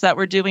 breakouts that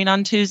we're doing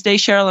on Tuesday,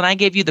 Cheryl. And I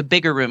gave you the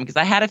bigger room because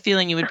I had a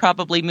feeling you would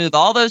probably move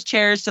all those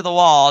chairs to the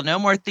wall. No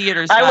more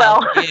theater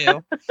style for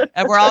you.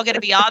 And we're all going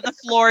to be on the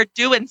floor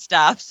doing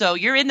stuff. So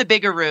you're in the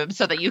bigger room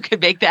so that you can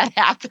make that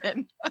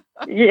happen.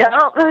 Yeah,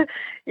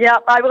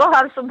 I will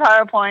have some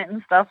PowerPoint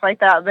and stuff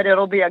like that, but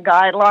it'll be a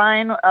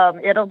guideline.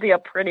 It'll be a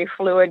pretty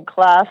fluid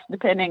class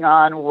depending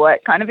on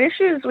what kind of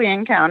issues we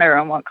encounter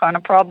and what kind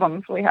of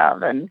problems we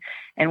have and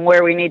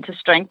where we need to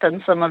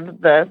strengthen some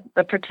of the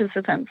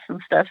participants and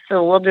stuff.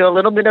 So we'll do a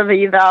little bit of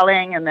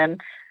evaling and then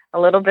a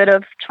little bit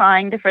of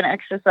trying different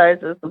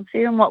exercises and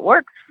seeing what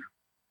works.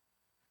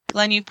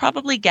 Glenn, you've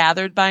probably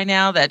gathered by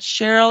now that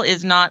Cheryl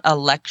is not a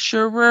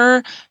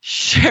lecturer.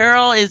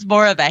 Cheryl is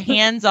more of a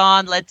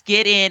hands-on, let's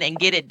get in and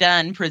get it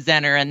done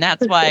presenter. And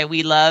that's why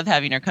we love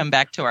having her come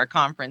back to our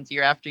conference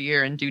year after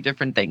year and do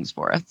different things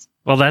for us.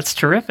 Well, that's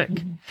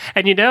terrific.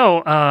 And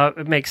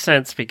it makes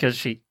sense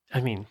because a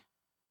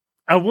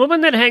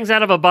woman that hangs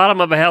out of the bottom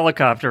of a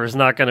helicopter is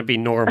not going to be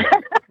normal,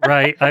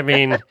 right? There's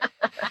no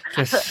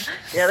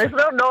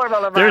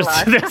normal in my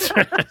life.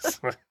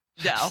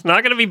 No. It's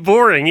not going to be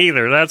boring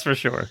either, that's for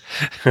sure.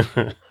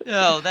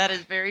 No, that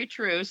is very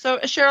true. So,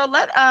 Cheryl,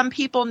 let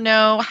people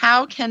know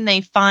how can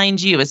they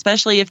find you,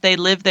 especially if they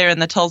live there in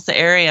the Tulsa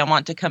area and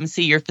want to come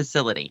see your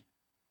facility.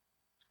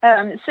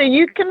 So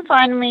you can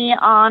find me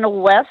on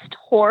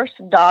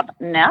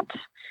westhorse.net.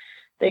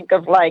 Think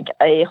of like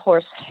a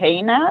horse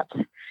hay net.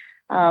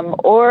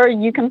 Or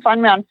you can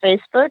find me on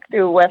Facebook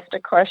through West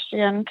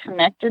Equestrian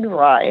Connected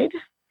Ride.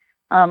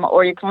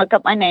 Or you can look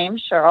up my name,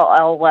 Cheryl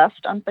L.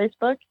 West, on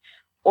Facebook.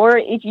 Or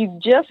if you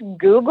just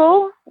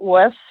Google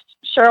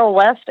Cheryl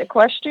West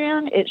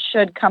Equestrian, it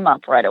should come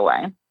up right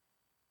away.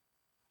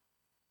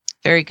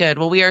 Very good.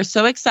 Well, we are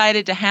so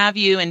excited to have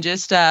you in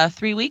just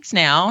 3 weeks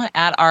now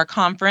at our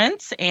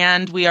conference.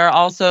 And we are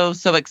also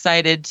so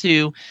excited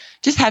to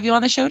just have you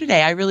on the show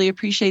today. I really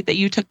appreciate that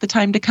you took the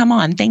time to come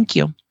on. Thank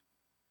you.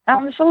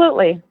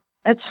 Absolutely.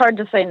 It's hard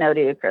to say no to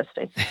you,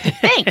 Christy.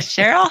 Thanks,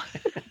 Cheryl.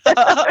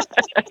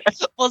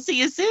 We'll see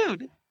you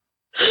soon.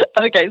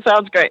 Okay,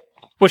 sounds great.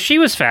 Well, she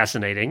was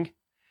fascinating.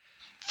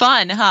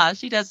 Fun, huh?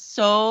 She does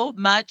so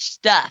much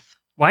stuff.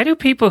 Why do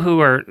people who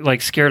are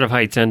like scared of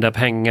heights end up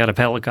hanging out of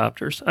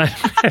helicopters? I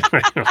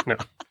don't know.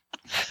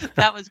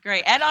 That was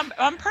great. And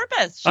on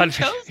purpose. She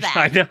chose that.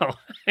 I know.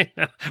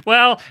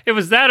 Well, it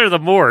was that or the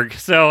morgue.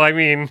 So, I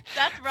mean.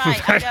 That's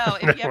right. I know.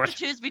 If you have to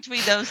choose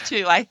between those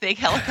two, I think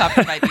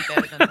helicopter might be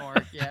better than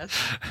morgue. Yes.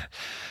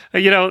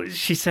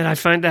 She said, I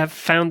found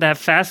that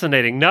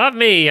fascinating. Not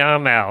me.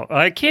 I'm out.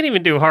 I can't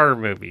even do horror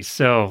movies.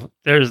 So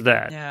there's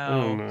that.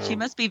 No. She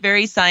must be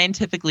very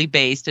scientifically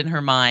based in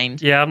her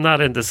mind. Yeah, I'm not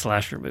into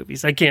slasher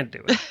movies. I can't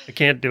do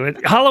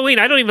it. Halloween,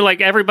 I don't even like,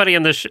 everybody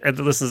on this that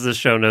listens to this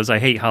show knows I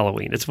hate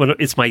Halloween.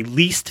 It's my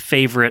least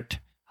favorite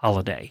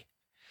holiday.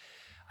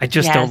 I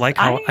just don't like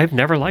I've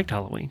never liked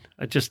Halloween.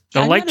 I just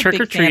don't like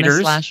trick-or-treaters.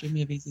 Slasher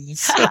movies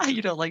either.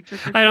 You don't like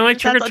trick-or-treaters? I don't like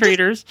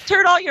trick-or-treaters.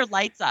 Turn all your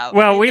lights out.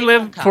 Well, we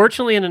live,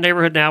 fortunately, in a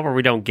neighborhood now where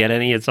we don't get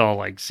any. It's all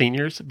like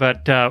seniors.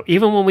 But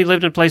even when we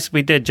lived in places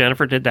we did,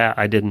 Jennifer did that.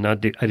 I did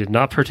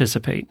not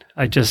participate.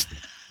 I just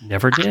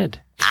never did.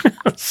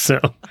 So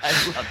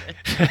I love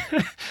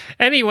it.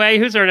 Anyway,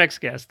 who's our next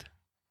guest?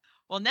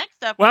 Well,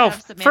 next up, we have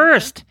Samantha.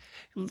 First,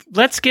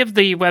 let's give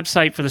the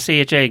website for the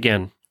CHA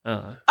again.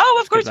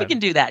 Of course we can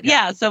do that.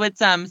 Yeah. So it's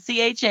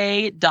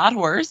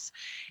cha.horse.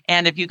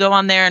 And if you go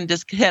on there and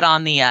just hit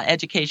on the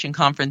education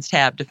conference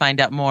tab to find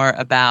out more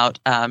about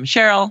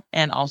Cheryl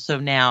and also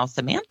now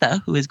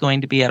Samantha, who is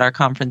going to be at our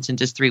conference in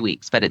just 3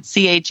 weeks, but it's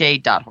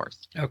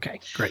cha.horse. Okay,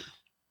 great.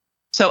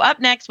 So up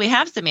next, we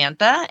have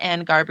Samantha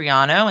and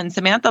Garbriano, and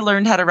Samantha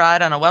learned how to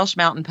ride on a Welsh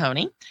mountain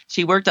pony.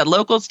 She worked at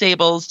local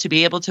stables to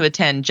be able to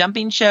attend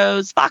jumping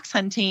shows, fox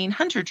hunting,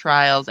 hunter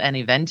trials, and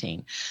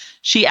eventing.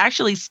 She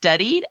actually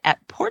studied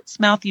at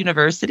Portsmouth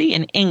University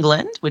in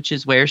England, which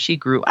is where she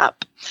grew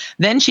up.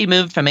 Then she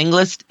moved from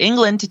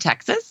England to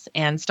Texas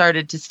and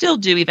started to still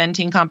do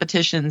eventing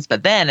competitions,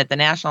 but then at the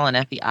national and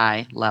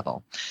FEI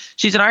level.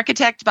 She's an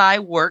architect by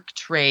work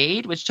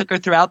trade, which took her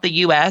throughout the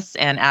U.S.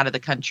 and out of the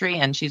country,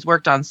 and she's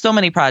worked on so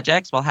many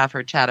projects. We'll have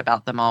her chat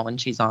about them all when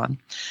she's on.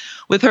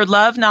 With her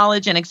love,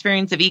 knowledge, and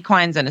experience of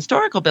equines and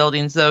historical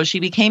buildings, though, she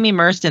became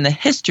immersed in the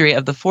history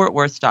of the Fort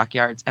Worth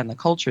stockyards and the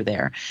culture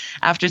there.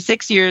 After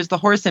 6 years, the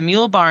Horse and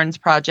Mule Barns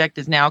project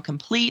is now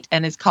complete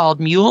and is called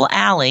Mule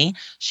Alley.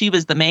 She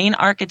was the main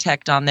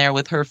architect on there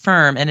with her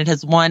firm, and it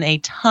has won a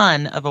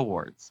ton of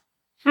awards.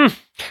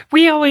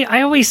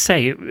 I always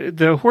say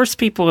the horse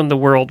people in the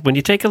world, when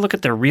you take a look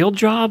at their real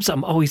jobs,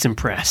 I'm always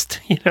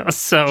impressed,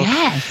 so,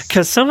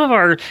 because some of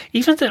our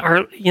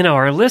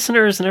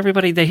listeners and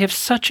everybody, they have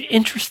such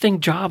interesting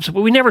jobs,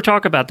 but we never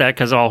talk about that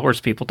because all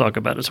horse people talk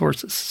about is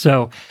horses.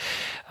 So,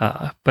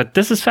 but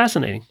this is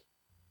fascinating.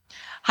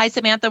 Hi,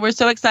 Samantha. We're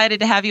so excited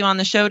to have you on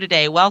the show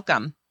today.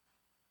 Welcome.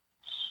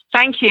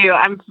 Thank you.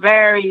 I'm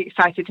very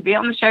excited to be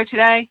on the show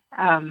today.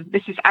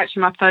 This is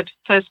actually my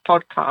first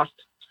podcast.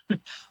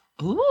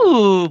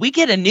 Ooh, we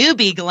get a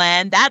newbie,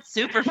 Glenn. That's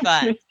super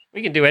fun.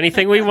 We can do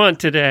anything we want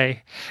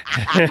today.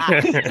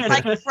 It's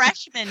like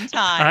freshman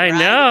time. I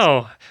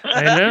know.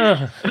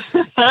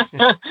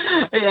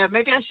 Yeah,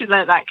 maybe I should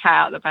let that cat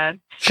out of the bed.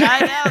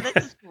 I know.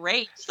 This is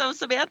great. So,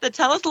 Samantha,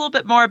 tell us a little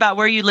bit more about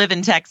where you live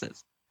in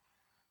Texas.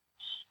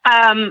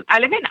 I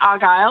live in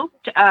Argyle,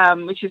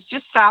 which is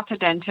just south of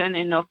Denton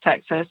in North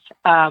Texas,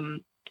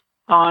 on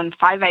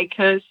 5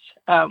 acres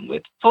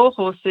with 4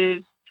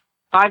 horses,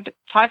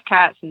 five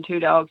cats and 2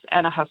 dogs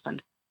and a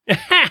husband.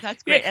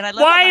 That's great. And I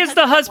love Why is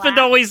the husband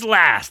always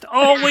last?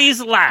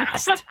 Always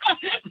last.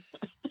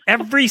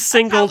 Every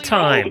single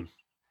time.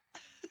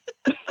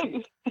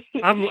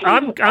 I'm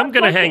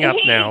going to hang up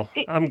now.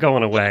 I'm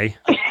going away.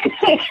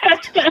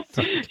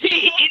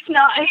 He's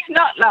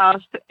not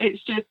last.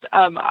 It's just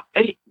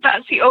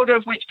that's the order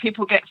of which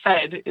people get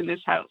fed in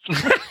this house.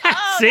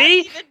 Oh,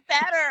 see, that's even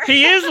better.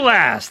 He is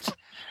last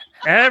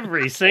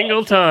every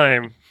single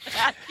time.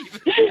 That's even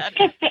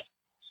better.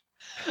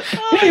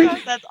 Oh my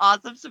gosh, that's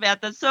awesome,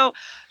 Samantha. So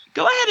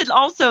go ahead and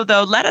also,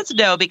 though, let us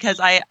know, because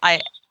I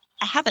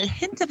have a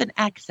hint of an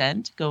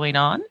accent going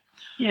on.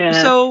 Yeah.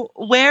 So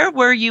where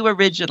were you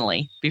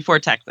originally before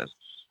Texas?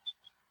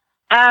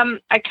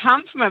 I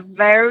come from a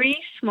very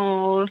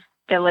small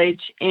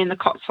village in the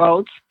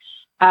Cotswolds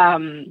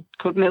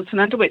called Milton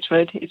under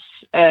Witchwood. It's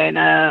in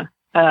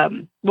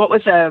what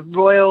was a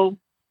royal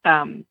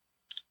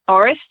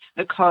forest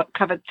that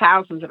covered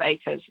thousands of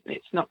acres.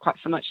 It's not quite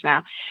so much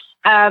now.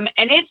 And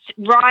it's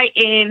right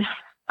in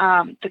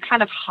the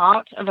kind of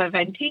heart of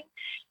eventing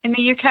in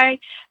the UK,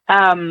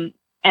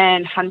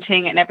 and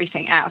hunting and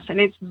everything else. And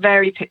it's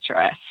very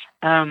picturesque.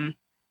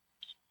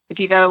 If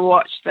you go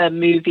watch the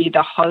movie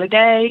The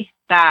Holiday,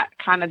 that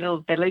kind of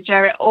little village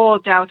area, or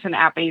Downton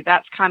Abbey,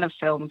 that's kind of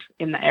filmed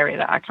in the area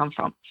that I come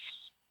from.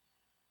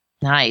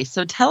 Nice.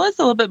 So tell us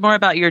a little bit more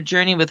about your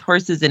journey with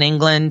horses in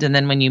England and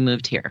then when you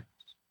moved here.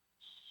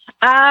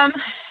 My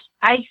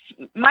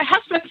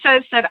husband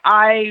says that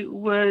I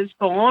was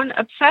born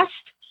obsessed.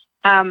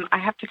 I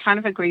have to kind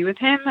of agree with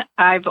him.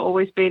 I've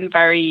always been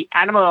very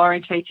animal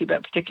orientated,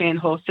 but particularly in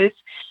horses.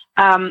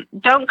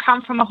 Don't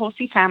come from a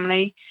horsey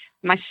family.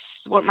 My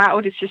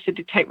oldest sister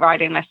did take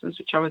riding lessons,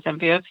 which I was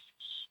envious.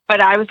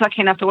 But I was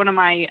lucky enough that one of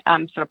my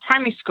sort of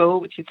primary school,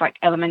 which is like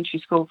elementary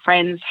school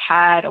friends,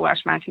 had a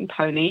Welsh mountain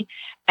pony,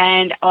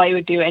 and I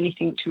would do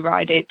anything to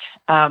ride it.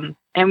 And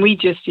we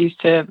just used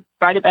to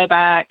ride it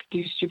bareback,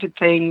 do stupid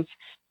things.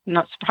 I'm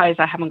not surprised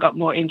I haven't got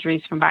more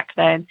injuries from back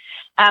then.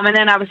 And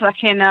then I was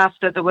lucky enough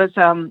that there was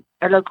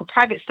a local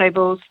private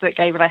stables that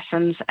gave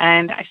lessons,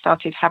 and I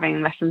started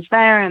having lessons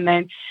there. And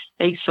then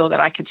they saw that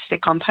I could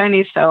stick on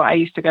ponies, so I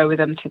used to go with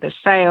them to the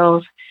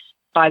sales,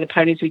 buy the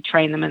ponies, we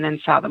train them, and then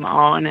sell them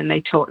on. And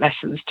they taught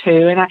lessons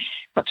too. And I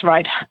got to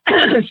ride,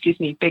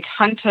 big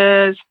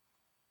hunters.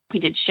 We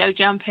did show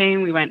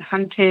jumping. We went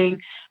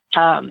hunting,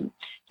 and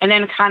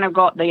then kind of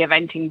got the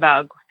eventing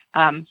bug.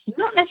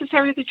 Not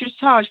necessarily the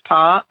dressage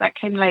part, that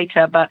came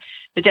later, but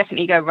the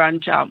definitely go run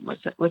jump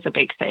was a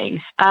big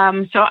thing.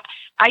 So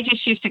I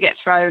just used to get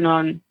thrown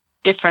on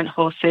different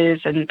horses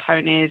and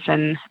ponies,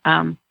 and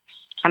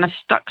kind of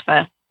stuck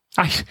there.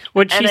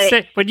 When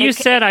you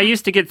said I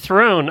used to get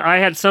thrown, I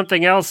had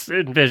something else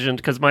envisioned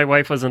because my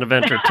wife was an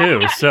eventer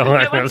too. So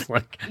I was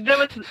like, there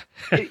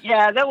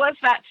was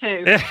that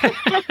too.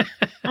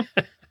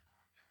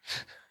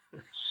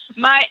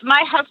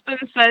 My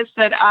husband says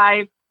that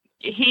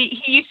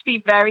he used to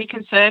be very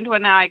concerned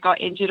when I got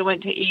injured and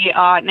went to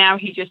ER. Now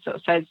he just sort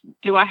of says,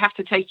 "Do I have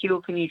to take you,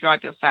 or can you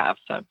drive yourself?"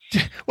 So,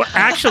 well,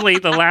 actually,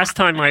 the last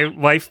time my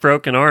wife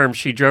broke an arm,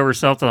 she drove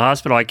herself to the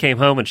hospital. I came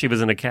home and she was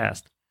in a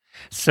cast.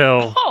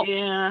 So,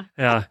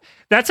 yeah,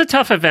 that's a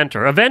tough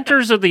eventer.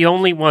 Eventers are the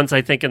only ones,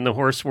 I think, in the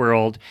horse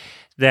world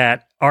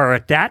that are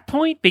at that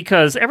point,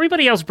 because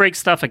everybody else breaks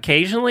stuff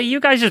occasionally. You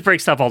guys just break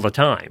stuff all the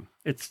time.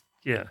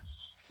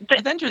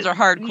 Eventers are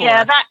hardcore.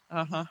 Yeah,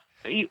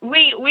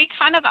 we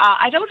kind of are.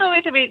 I don't know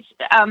if it's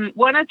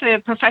one of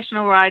the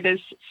professional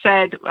riders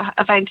said,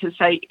 eventers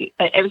say,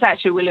 it was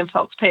actually William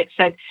Fox Pitt,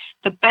 said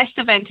the best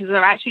eventers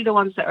are actually the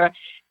ones that are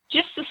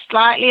just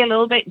slightly a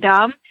little bit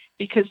dumb,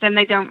 because then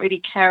they don't really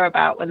care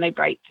about when they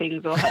break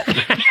things or hurt.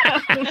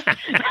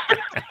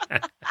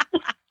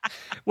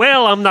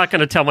 Well, I'm not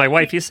going to tell my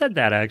wife you said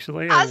that,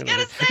 actually. I was going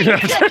to say, you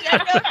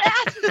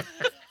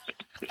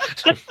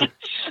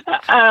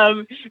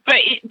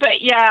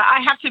but yeah,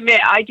 I have to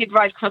admit, I did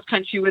ride cross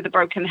country with a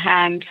broken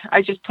hand.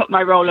 I just put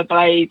my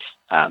rollerblade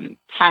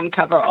hand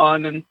cover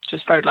on and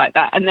just rode like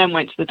that, and then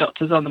went to the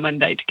doctors on the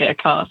Monday to get a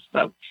cast.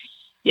 So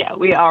yeah,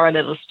 we are a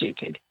little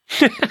stupid.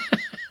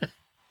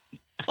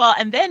 Well,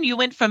 and then you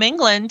went from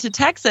England to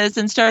Texas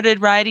and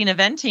started riding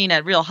eventing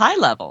at real high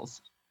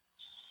levels.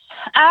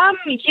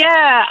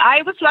 Yeah,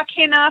 I was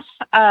lucky enough.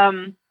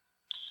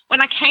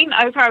 When I came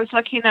over, I was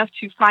lucky enough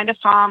to find a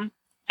farm,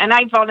 and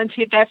I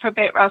volunteered there for a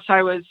bit whilst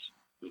I was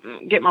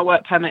get my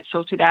work permit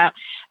sorted out,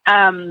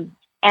 and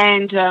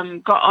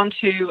got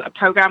onto a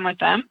program with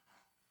them.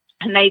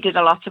 And they did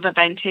a lot of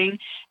eventing,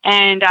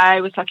 and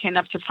I was lucky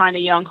enough to find a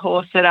young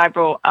horse that I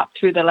brought up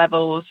through the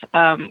levels.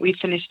 We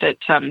finished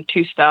at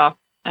 2-star.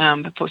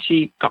 Before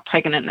she got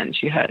pregnant and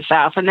she hurt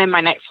herself. And then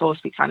my next horse,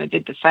 we kind of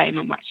did the same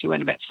and actually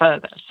went a bit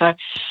further. So,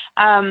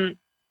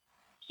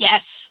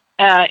 yes,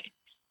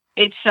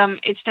 it's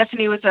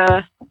definitely was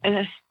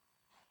the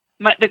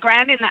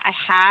grounding that I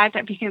had,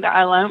 everything that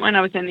I learned when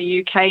I was in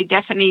the UK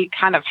definitely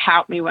kind of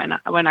helped me when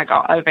I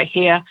got over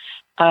here,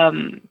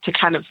 to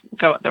kind of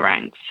go up the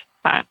ranks,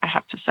 I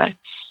have to say.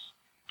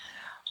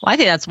 Well, I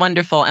think that's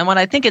wonderful. And what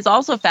I think is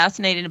also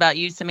fascinating about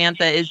you,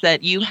 Samantha, is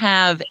that you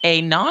have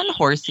a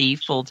non-horsey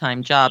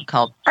full-time job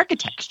called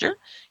architecture.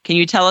 Can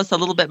you tell us a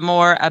little bit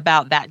more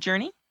about that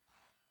journey?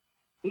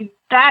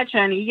 That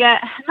journey,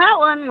 yeah. That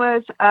one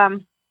was,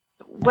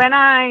 when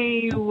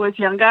I was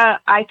younger,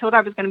 I thought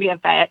I was going to be a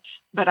vet,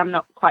 but I'm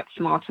not quite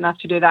smart enough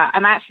to do that.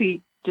 I'm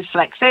actually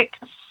dyslexic,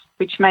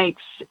 which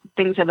makes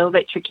things a little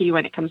bit tricky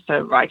when it comes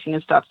to writing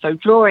and stuff. So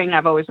drawing,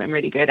 I've always been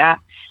really good at.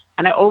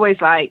 And I always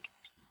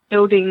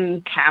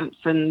building camps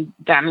and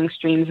damming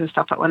streams and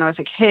stuff like when I was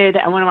a kid.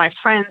 And one of my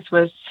friends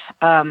was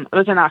an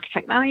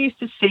architect, and I used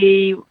to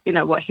see,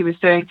 what he was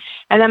doing.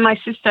 And then my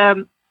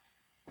sister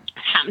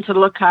happened to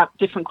look up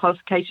different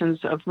qualifications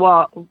of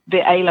what the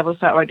A levels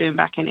that we're doing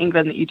back in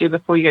England that you do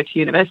before you go to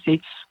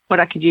university,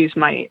 what I could use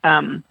my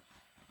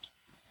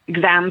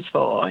exams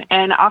for.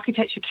 And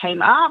architecture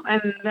came up,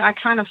 and I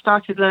kind of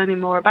started learning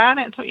more about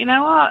it and thought, you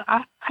know what,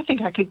 I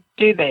think I could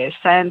do this.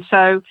 And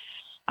so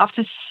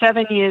after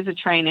 7 years of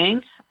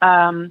training,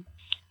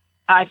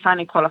 I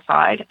finally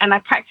qualified, and I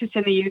practiced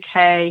in the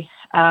UK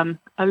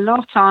a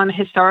lot on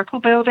historical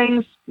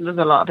buildings. There's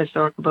a lot of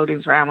historical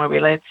buildings around where we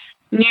live.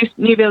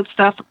 New build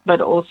stuff,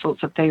 but all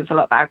sorts of things, a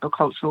lot of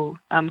agricultural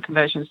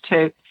conversions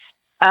too.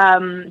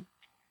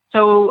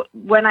 So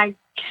when I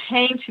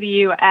came to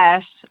the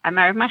US, I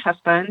married my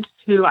husband,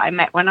 who I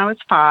met when I was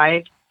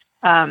 5.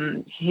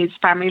 His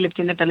family lived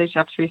in the village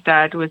after his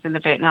dad was in the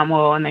Vietnam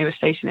War, and they were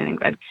stationed in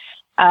England.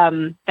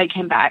 They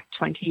came back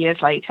 20 years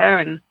later,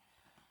 and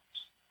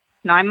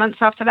 9 months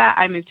after that,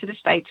 I moved to the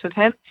States with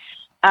him.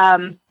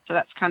 So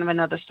that's kind of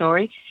another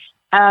story.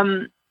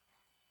 And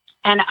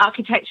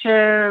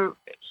architecture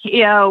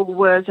here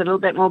was a little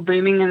bit more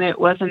booming than it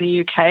was in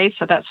the UK,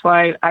 so that's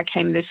why I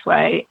came this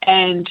way,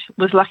 and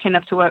was lucky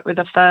enough to work with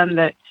a firm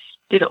that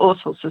did all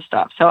sorts of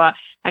stuff. So I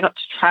got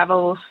to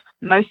travel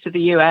most of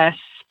the US,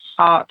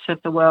 parts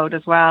of the world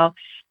as well.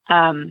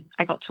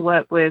 I got to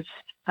work with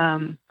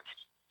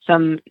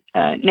some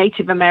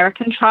Native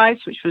American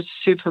tribes, which was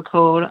super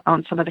cool,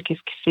 on some of the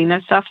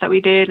casino stuff that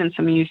we did and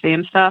some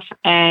museum stuff.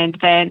 And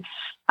then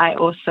I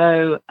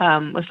also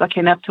was lucky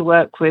enough to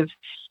work with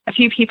a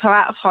few people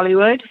out of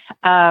Hollywood,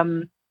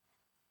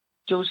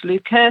 George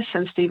Lucas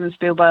and Steven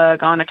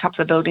Spielberg, on a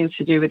couple of buildings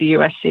to do with the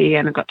USC,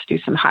 and I got to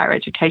do some higher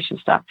education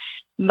stuff.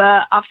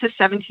 But after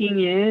 17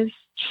 years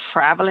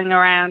traveling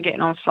around,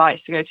 getting on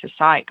flights to go to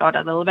site, got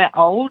a little bit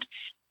old,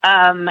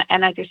 and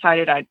I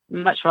decided I'd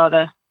much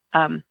rather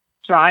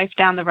drive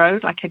down the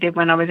road like I did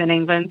when I was in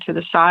England to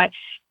the site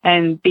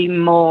and be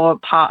more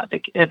part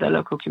of the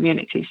local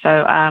community.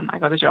 So I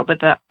got a job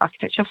with the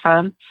architecture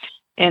firm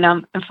in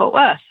Fort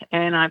Worth,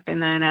 and I've been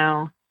there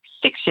now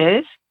 6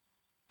 years.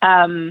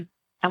 And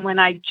when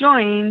I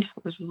joined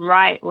was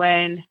right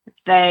when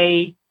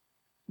they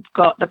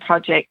got the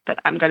project that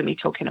I'm going to be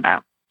talking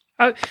about.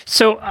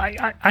 So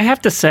I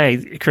have to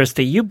say,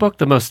 Christy, you booked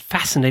the most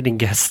fascinating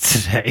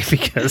guests today,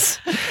 because,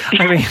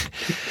 I mean,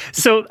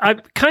 so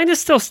I'm kind of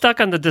still stuck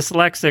on the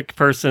dyslexic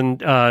person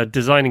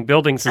designing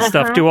buildings and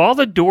stuff. Do all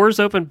the doors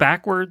open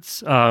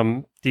backwards?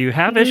 Do you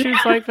have issues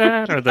like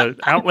that? Are the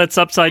outlets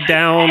upside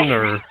down?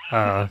 Or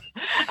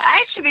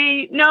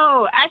Actually,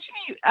 no.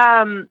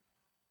 Actually,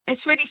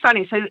 it's really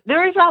funny. So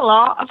there is a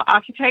lot of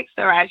architects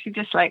that are actually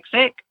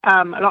dyslexic.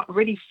 A lot of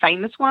really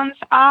famous ones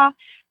are.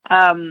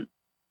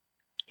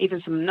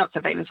 Even some not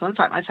so famous ones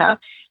like myself,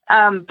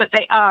 but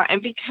they are.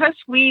 And because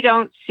we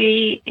don't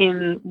see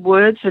in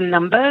words and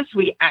numbers,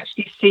 we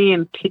actually see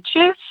in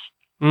pictures.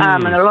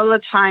 And a lot of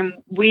the time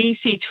we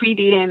see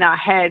 3D in our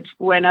head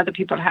when other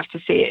people have to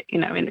see it, in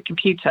the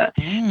computer.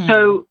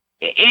 So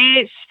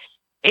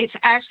it's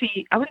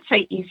actually, I wouldn't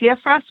say easier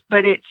for us,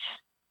 but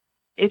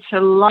it's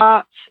a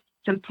lot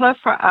simpler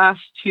for us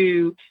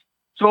to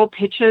draw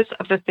pictures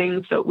of the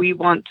things that we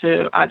want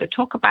to either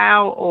talk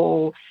about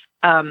or,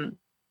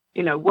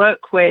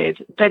 work with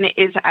than it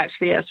is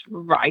actually us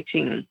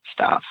writing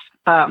stuff.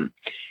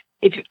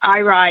 If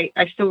I write,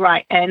 I still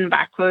write N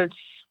backwards.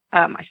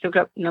 I still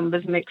got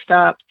numbers mixed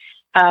up.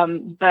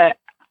 But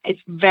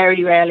it's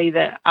very rarely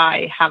that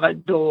I have a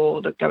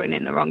door that's going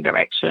in the wrong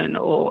direction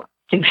or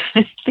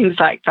things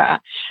like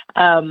that.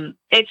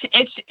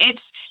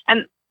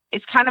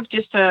 It's kind of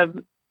just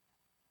and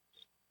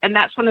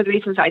that's one of the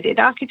reasons I did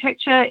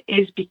architecture,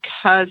 is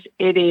because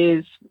it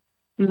is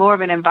more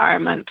of an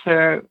environment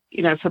for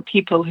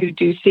people who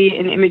do see it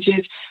in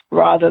images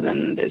rather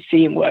than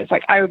seeing words.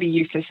 Like I would be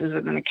useless as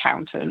an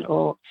accountant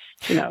or,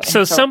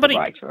 So somebody,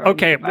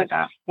 okay, like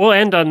that. We'll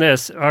end on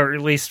this, or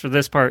at least for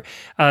this part.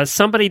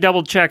 Somebody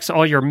double checks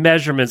all your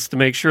measurements to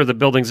make sure the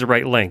building's the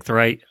right length,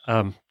 right?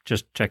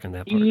 Just checking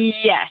that part.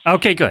 Yes.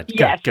 Okay, good.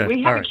 Yes, good.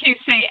 We have all a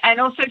QC, and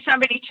also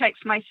somebody checks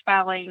my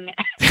spelling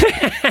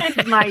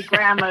and my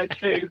grammar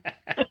too.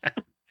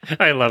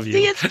 I love you.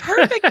 See, it's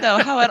perfect though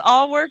how it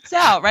all works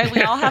out, right?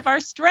 We all have our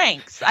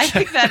strengths. I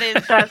think that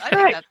is I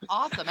think that's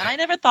awesome. And I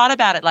never thought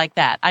about it like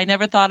that. I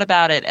never thought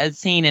about it as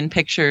seen in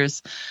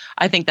pictures.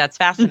 I think that's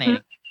fascinating.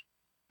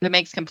 That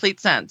makes complete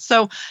sense.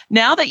 So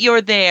now that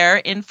you're there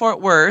in Fort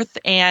Worth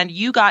and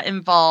you got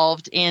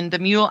involved in the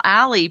Mule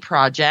Alley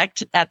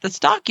project at the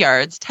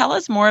Stockyards, tell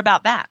us more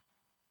about that.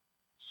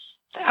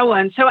 That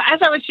one. So as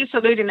I was just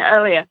alluding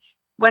earlier,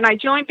 when I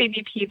joined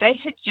BBP, they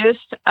had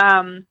just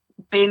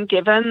been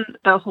given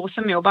the horse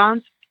and mule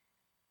barns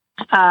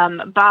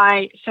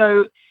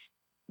so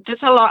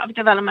there's a lot of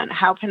development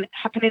happening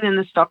in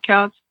the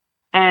stockyards,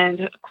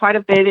 and quite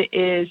a bit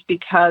is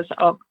because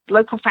of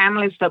local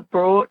families that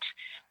brought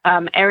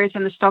areas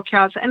in the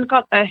stockyards and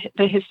got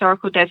the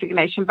historical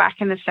designation back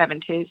in the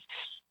 70s.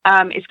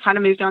 It's kind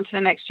of moved on to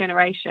the next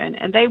generation,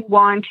 and they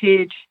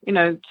wanted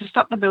to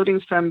stop the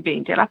buildings from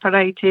being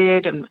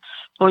dilapidated and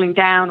falling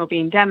down or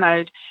being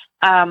demoed.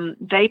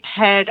 They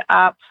paired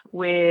up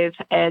with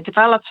a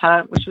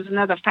developer, which was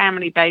another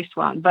family-based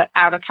one, but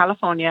out of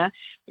California,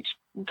 which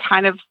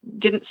kind of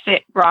didn't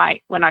sit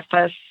right when I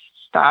first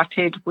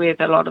started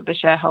with a lot of the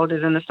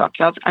shareholders in the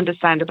stockyards,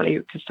 understandably,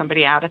 because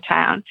somebody out of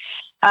town.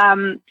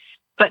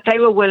 But they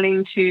were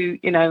willing to,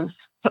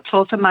 put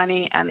forth the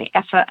money and the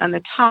effort and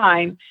the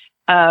time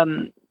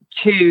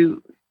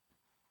to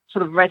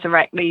sort of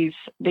resurrect these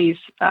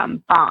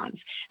barns.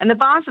 And the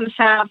barns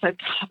themselves are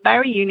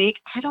very unique.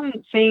 I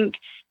don't think,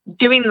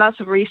 doing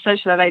lots of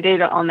research that I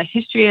did on the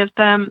history of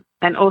them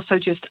and also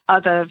just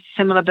other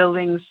similar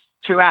buildings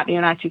throughout the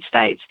United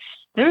States,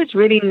 there is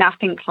really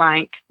nothing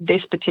like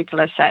this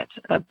particular set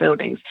of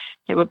buildings.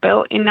 They were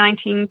built in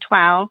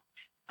 1912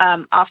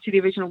 after the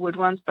original wood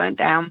ones burnt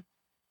down.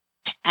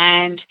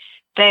 And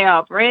they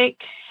are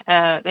brick.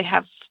 They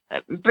have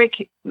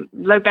brick,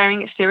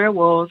 load-bearing exterior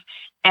walls.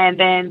 And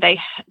then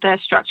their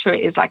structure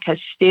is like a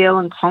steel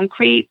and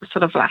concrete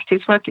sort of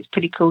lattice work. It's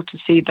pretty cool to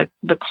see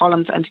the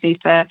columns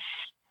underneath their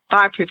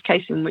fireproof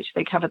casing, which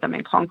they cover them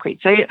in concrete.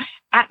 So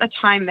at the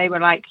time, they were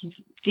like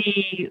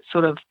the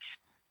sort of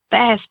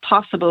best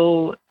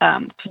possible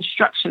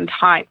construction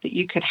type that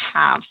you could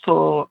have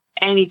for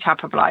any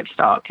type of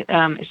livestock,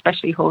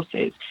 especially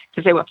horses,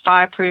 because they were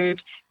fireproof.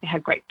 They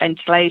had great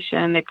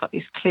ventilation. They've got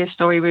these clear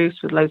story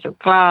roofs with loads of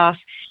glass.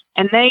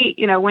 And they,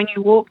 when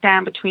you walk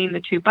down between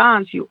the two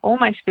barns, you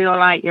almost feel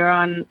like you're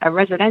on a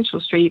residential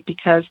street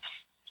because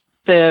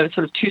the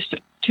sort of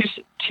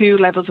two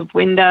levels of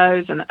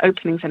windows and the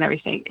openings and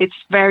everything. It's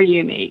very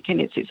unique, and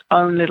it's its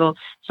own little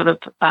sort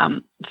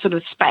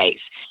of space.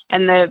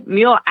 And the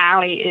Mule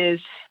Alley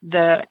is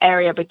the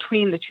area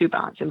between the two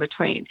barns in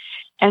between.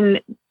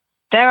 And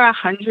they're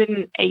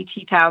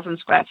 180,000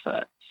 square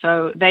foot.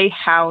 So they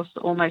housed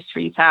almost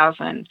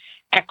 3,000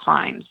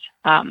 equines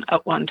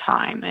at one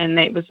time. And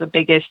it was the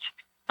biggest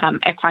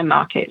equine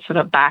market sort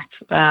of back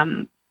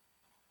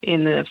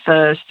in the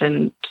First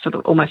and sort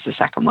of almost the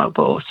Second World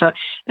War. So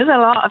there's a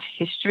lot of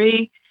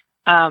history.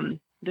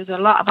 There's a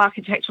lot of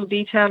architectural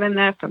detail in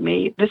there for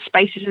me. The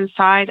spaces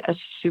inside are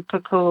super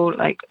cool.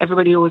 Like,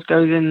 everybody always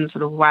goes in and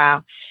sort of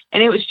wow.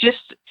 And it was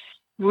just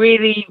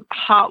really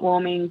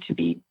heartwarming to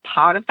be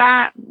part of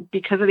that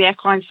because of the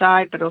equine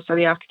side, but also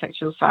the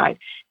architectural side.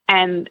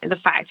 And the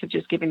fact of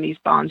just giving these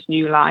barns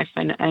new life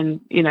and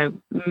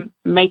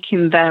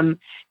making them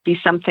be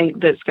something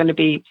that's going to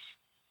be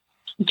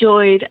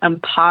enjoyed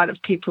and part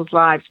of people's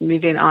lives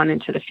moving on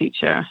into the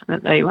future,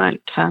 that they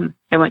weren't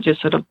just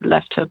sort of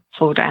left to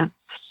fall down.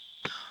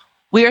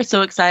 We are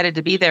so excited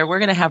to be there. We're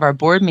going to have our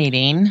board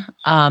meeting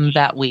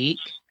that week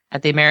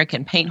at the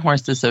American Paint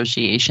Horse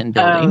Association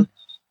building.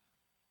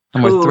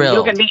 And we're thrilled.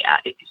 You're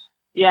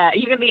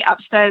going to be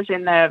upstairs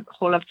in the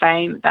Hall of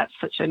Fame. That's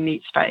such a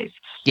neat space.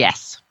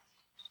 Yes.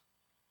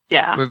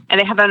 Yeah. And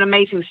they have an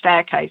amazing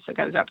staircase that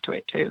goes up to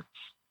it too.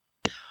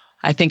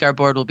 I think our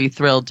board will be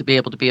thrilled to be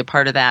able to be a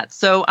part of that.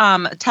 So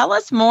tell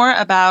us more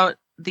about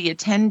the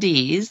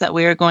attendees that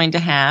we are going to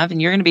have, and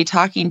you're going to be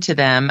talking to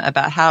them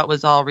about how it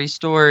was all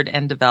restored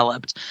and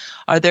developed.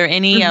 Are there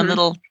any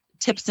little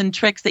tips and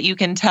tricks that you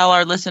can tell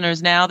our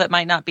listeners now that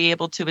might not be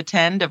able to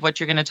attend of what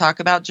you're going to talk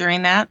about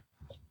during that?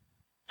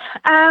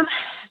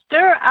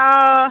 There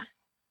are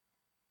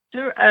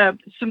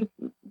some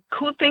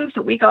cool things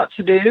that we got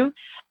to do.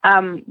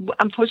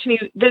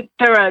 Unfortunately,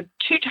 there are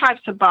two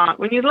types of barn.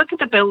 When you look at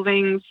the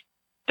buildings,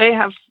 they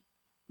have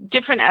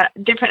different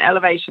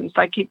elevations.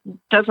 Like, it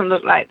doesn't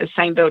look like the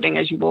same building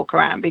as you walk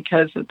around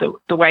because of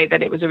the way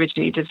that it was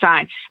originally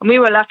designed. And we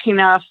were lucky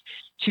enough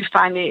to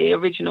find the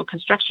original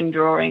construction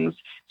drawings.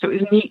 So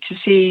it was neat to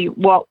see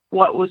what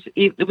was,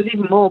 it was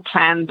even more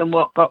planned than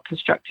what got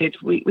constructed.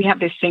 We have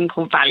this thing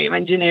called value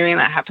engineering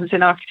that happens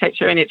in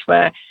architecture, and it's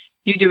where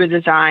you do a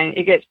design,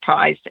 it gets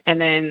priced,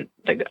 and then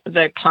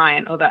the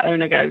client or the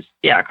owner goes,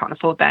 yeah, I can't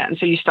afford that. And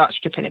so you start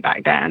stripping it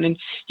back down. And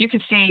you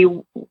can see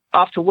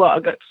after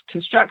what got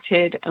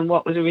constructed and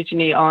what was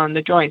originally on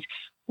the drawings.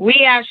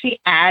 We actually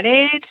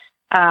added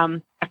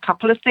a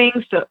couple of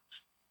things that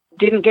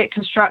didn't get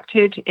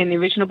constructed in the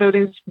original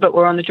buildings, but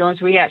were on the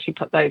drawings. We actually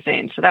put those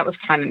in. So that was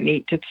kind of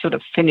neat to sort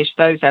of finish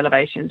those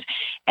elevations.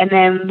 And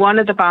then one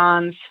of the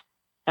barns,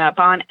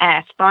 Barn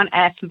F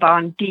and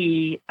Barn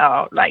D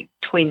are like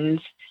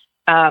twins.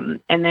 And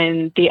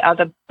then the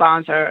other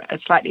barns are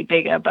slightly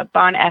bigger, but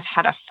Barn F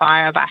had a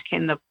fire back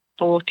in the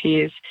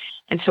 40s.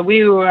 And so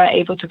we were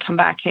able to come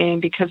back in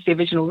because the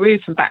original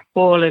roof and back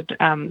wall had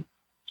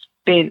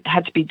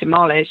to be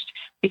demolished.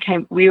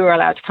 We were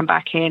allowed to come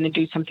back in and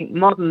do something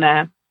modern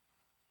there.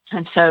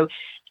 And so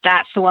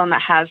that's the one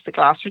that has the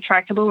glass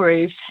retractable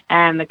roof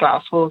and the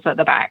glass walls at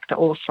the back that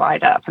all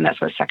slide up. And that's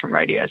where Second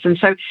Rodeo is. And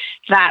so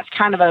that's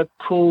kind of a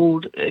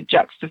cool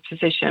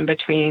juxtaposition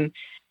between,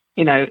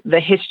 the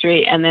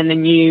history and then the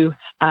new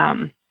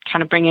kind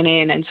of bringing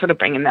in and sort of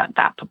bringing that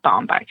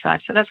barn back to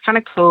life. So that's kind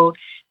of cool.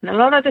 And a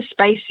lot of the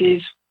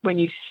spaces, when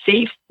you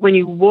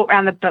walk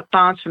around the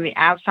barns from the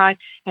outside,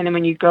 and then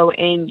when you go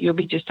in, you'll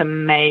be just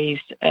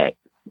amazed at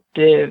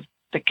the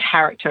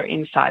character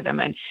inside them.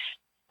 And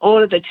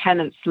all of the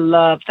tenants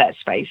love their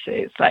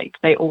spaces. Like,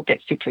 they all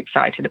get super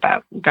excited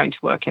about going to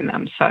work in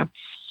them. So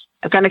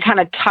I'm going to kind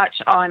of touch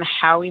on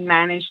how we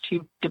managed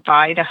to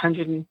divide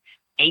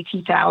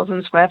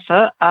 180,000 square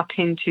foot up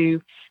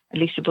into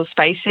leasable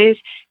spaces,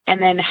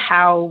 and then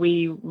how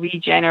we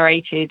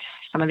regenerated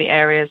some of the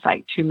areas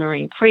like to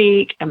Marine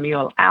Creek and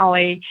Mule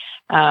Alley,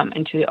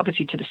 and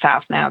obviously to the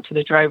south now to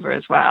the Drover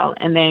as well.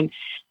 And then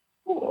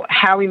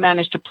how we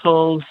managed to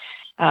pull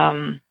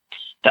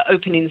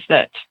openings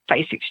that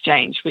face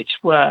exchange, which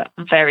were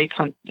very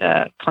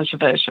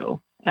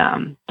controversial,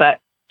 but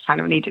kind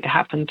of needed to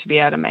happen to be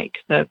able to make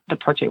the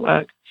project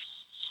work.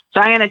 So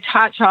I'm going to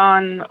touch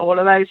on all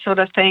of those sort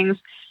of things.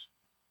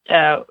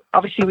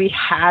 Obviously, we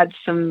had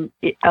some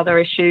other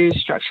issues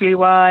structurally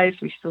wise.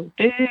 We still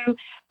do.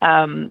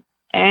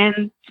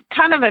 And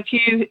kind of a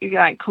few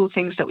like cool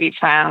things that we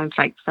found,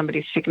 like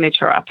somebody's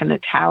signature up in the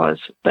towers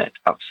that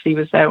obviously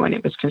was there when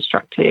it was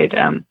constructed.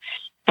 And,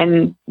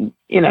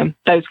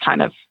 those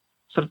kind of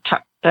sort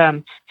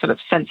of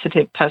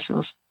sensitive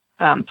personal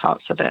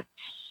parts of it.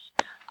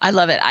 I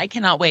love it. I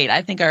cannot wait.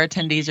 I think our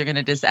attendees are going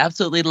to just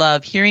absolutely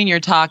love hearing your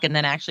talk and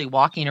then actually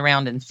walking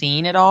around and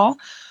seeing it all.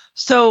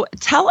 So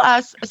tell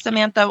us,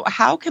 Samantha,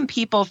 how can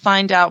people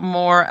find out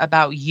more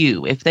about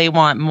you if they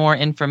want more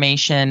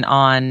information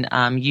on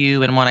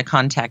you and want to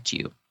contact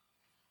you?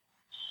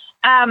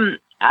 They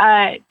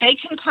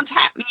can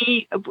contact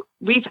me.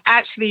 We've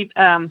actually,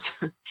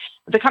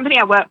 the company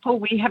I work for,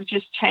 we have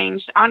just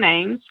changed our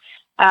names.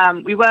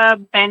 We were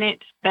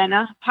Bennett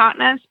Benner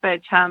Partners,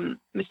 but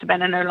Mr.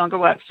 Benner no longer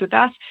works with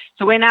us.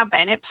 So we're now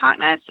Bennett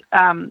Partners.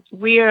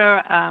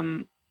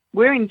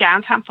 We're in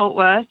downtown Fort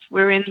Worth.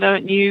 We're in the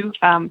new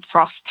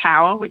Frost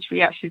Tower, which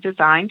we actually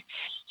designed.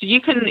 So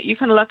you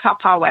can look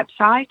up our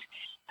website,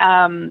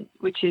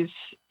 which is,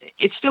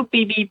 it's still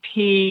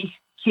bbptx.com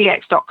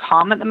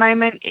at the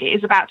moment. It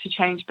is about to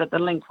change, but the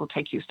link will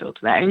take you still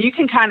to there. And you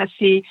can kind of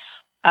see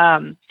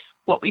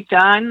what we've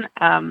done.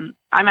 I'm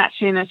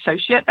actually an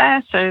associate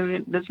there, so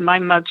there's my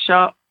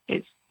mugshot.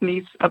 It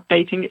needs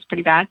updating. It's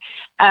pretty bad.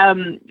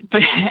 And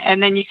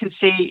then you can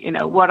see,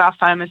 what our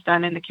firm has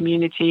done in the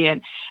community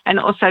and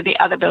also the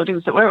other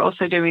buildings that we're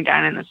also doing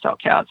down in the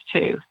stockyards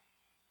too.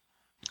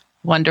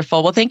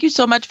 Wonderful. Well, thank you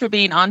so much for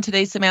being on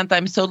today, Samantha.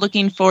 I'm so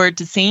looking forward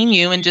to seeing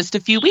you in just a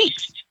few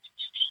weeks.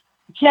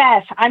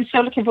 Yes, I'm so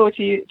looking forward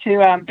to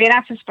being able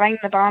to explain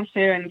the barns too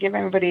and give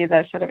everybody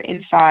the sort of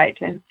insight.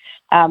 And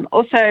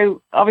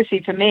also,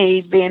 obviously, for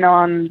me, being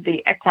on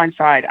the equine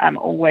side, I'm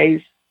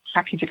always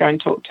happy to go and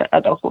talk to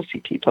other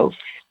horsey people.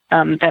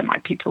 They're my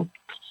people.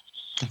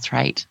 That's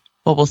right.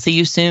 Well, we'll see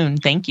you soon.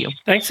 Thank you.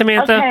 Thanks,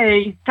 Samantha.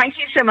 Okay. Thank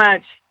you so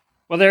much.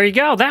 Well, there you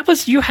go.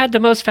 You had the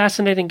most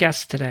fascinating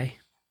guest today.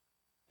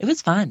 It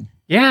was fun.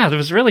 Yeah, it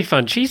was really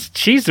fun. She's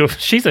a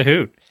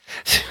hoot.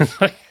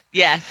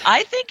 Yes,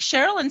 I think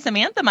Cheryl and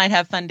Samantha might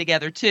have fun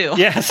together too.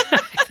 Yes,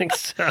 I think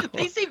so.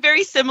 They seem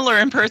very similar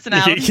in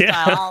personality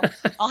style.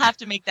 I'll have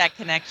to make that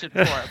connection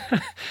for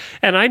them.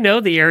 And I know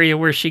the area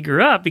where she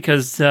grew up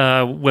because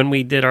when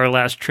we did our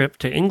last trip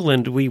to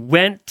England, we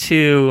went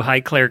to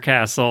Highclere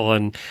Castle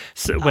and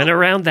went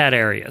around that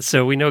area.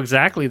 So we know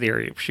exactly the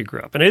area she grew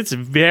up. And it's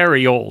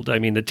very old. I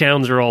mean, the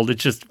towns are old.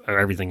 It's just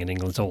everything in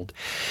England's old.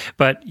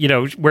 But,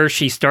 where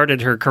she started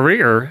her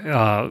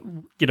career,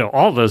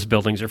 all those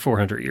buildings are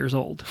 400 years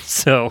old.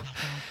 So,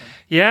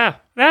 yeah,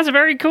 that's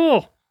very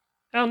cool.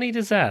 How neat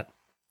is that?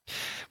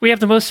 We have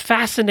the most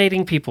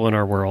fascinating people in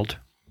our world.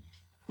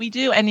 We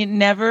do, and it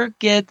never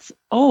gets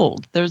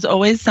old. There's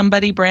always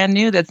somebody brand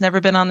new that's never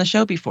been on the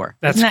show before.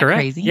 That's Isn't that correct.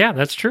 Crazy? Yeah,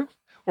 that's true.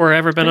 Or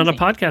ever been on a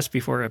podcast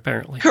before,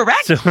 apparently.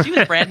 Correct. So. She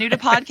was brand new to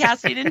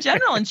podcasting in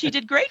general, and she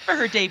did great for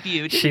her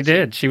debut. She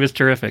did. She was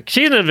terrific.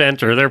 She's an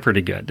inventor. They're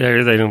pretty good.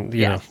 They don't,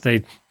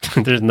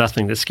 there's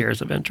nothing that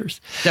scares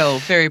inventors. So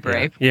very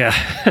brave. Yeah.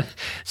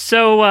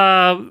 So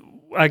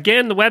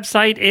again, the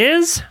website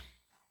is?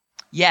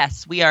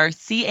 Yes, we are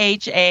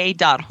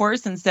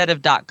cha.horse instead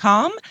of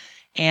 .com.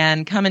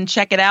 And come and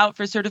check it out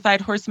for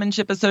Certified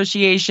Horsemanship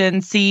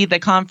Association. See the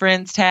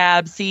conference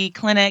tab, see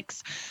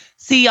clinics,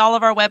 see all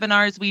of our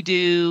webinars we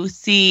do,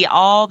 see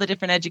all the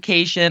different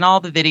education, all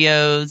the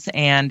videos,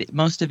 and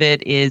most of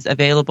it is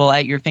available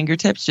at your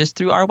fingertips just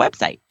through our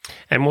website.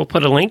 And we'll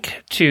put a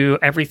link to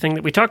everything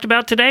that we talked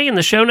about today in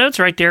the show notes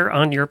right there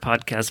on your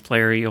podcast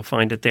player. You'll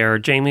find it there.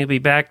 Jamie will be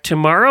back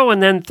tomorrow,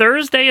 and then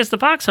Thursday is the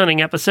fox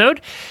hunting episode,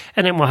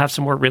 and then we'll have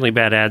some more really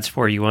bad ads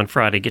for you on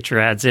Friday. Get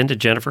your ads into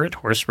Jennifer at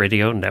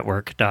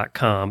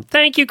horseradionetwork.com.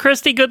 Thank you,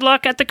 Christy. Good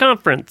luck at the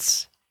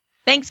conference.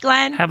 Thanks,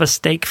 Glenn. Have a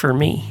steak for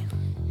me.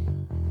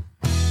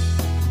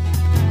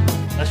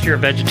 Unless you're a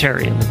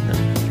vegetarian,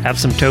 then have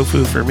some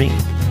tofu for me.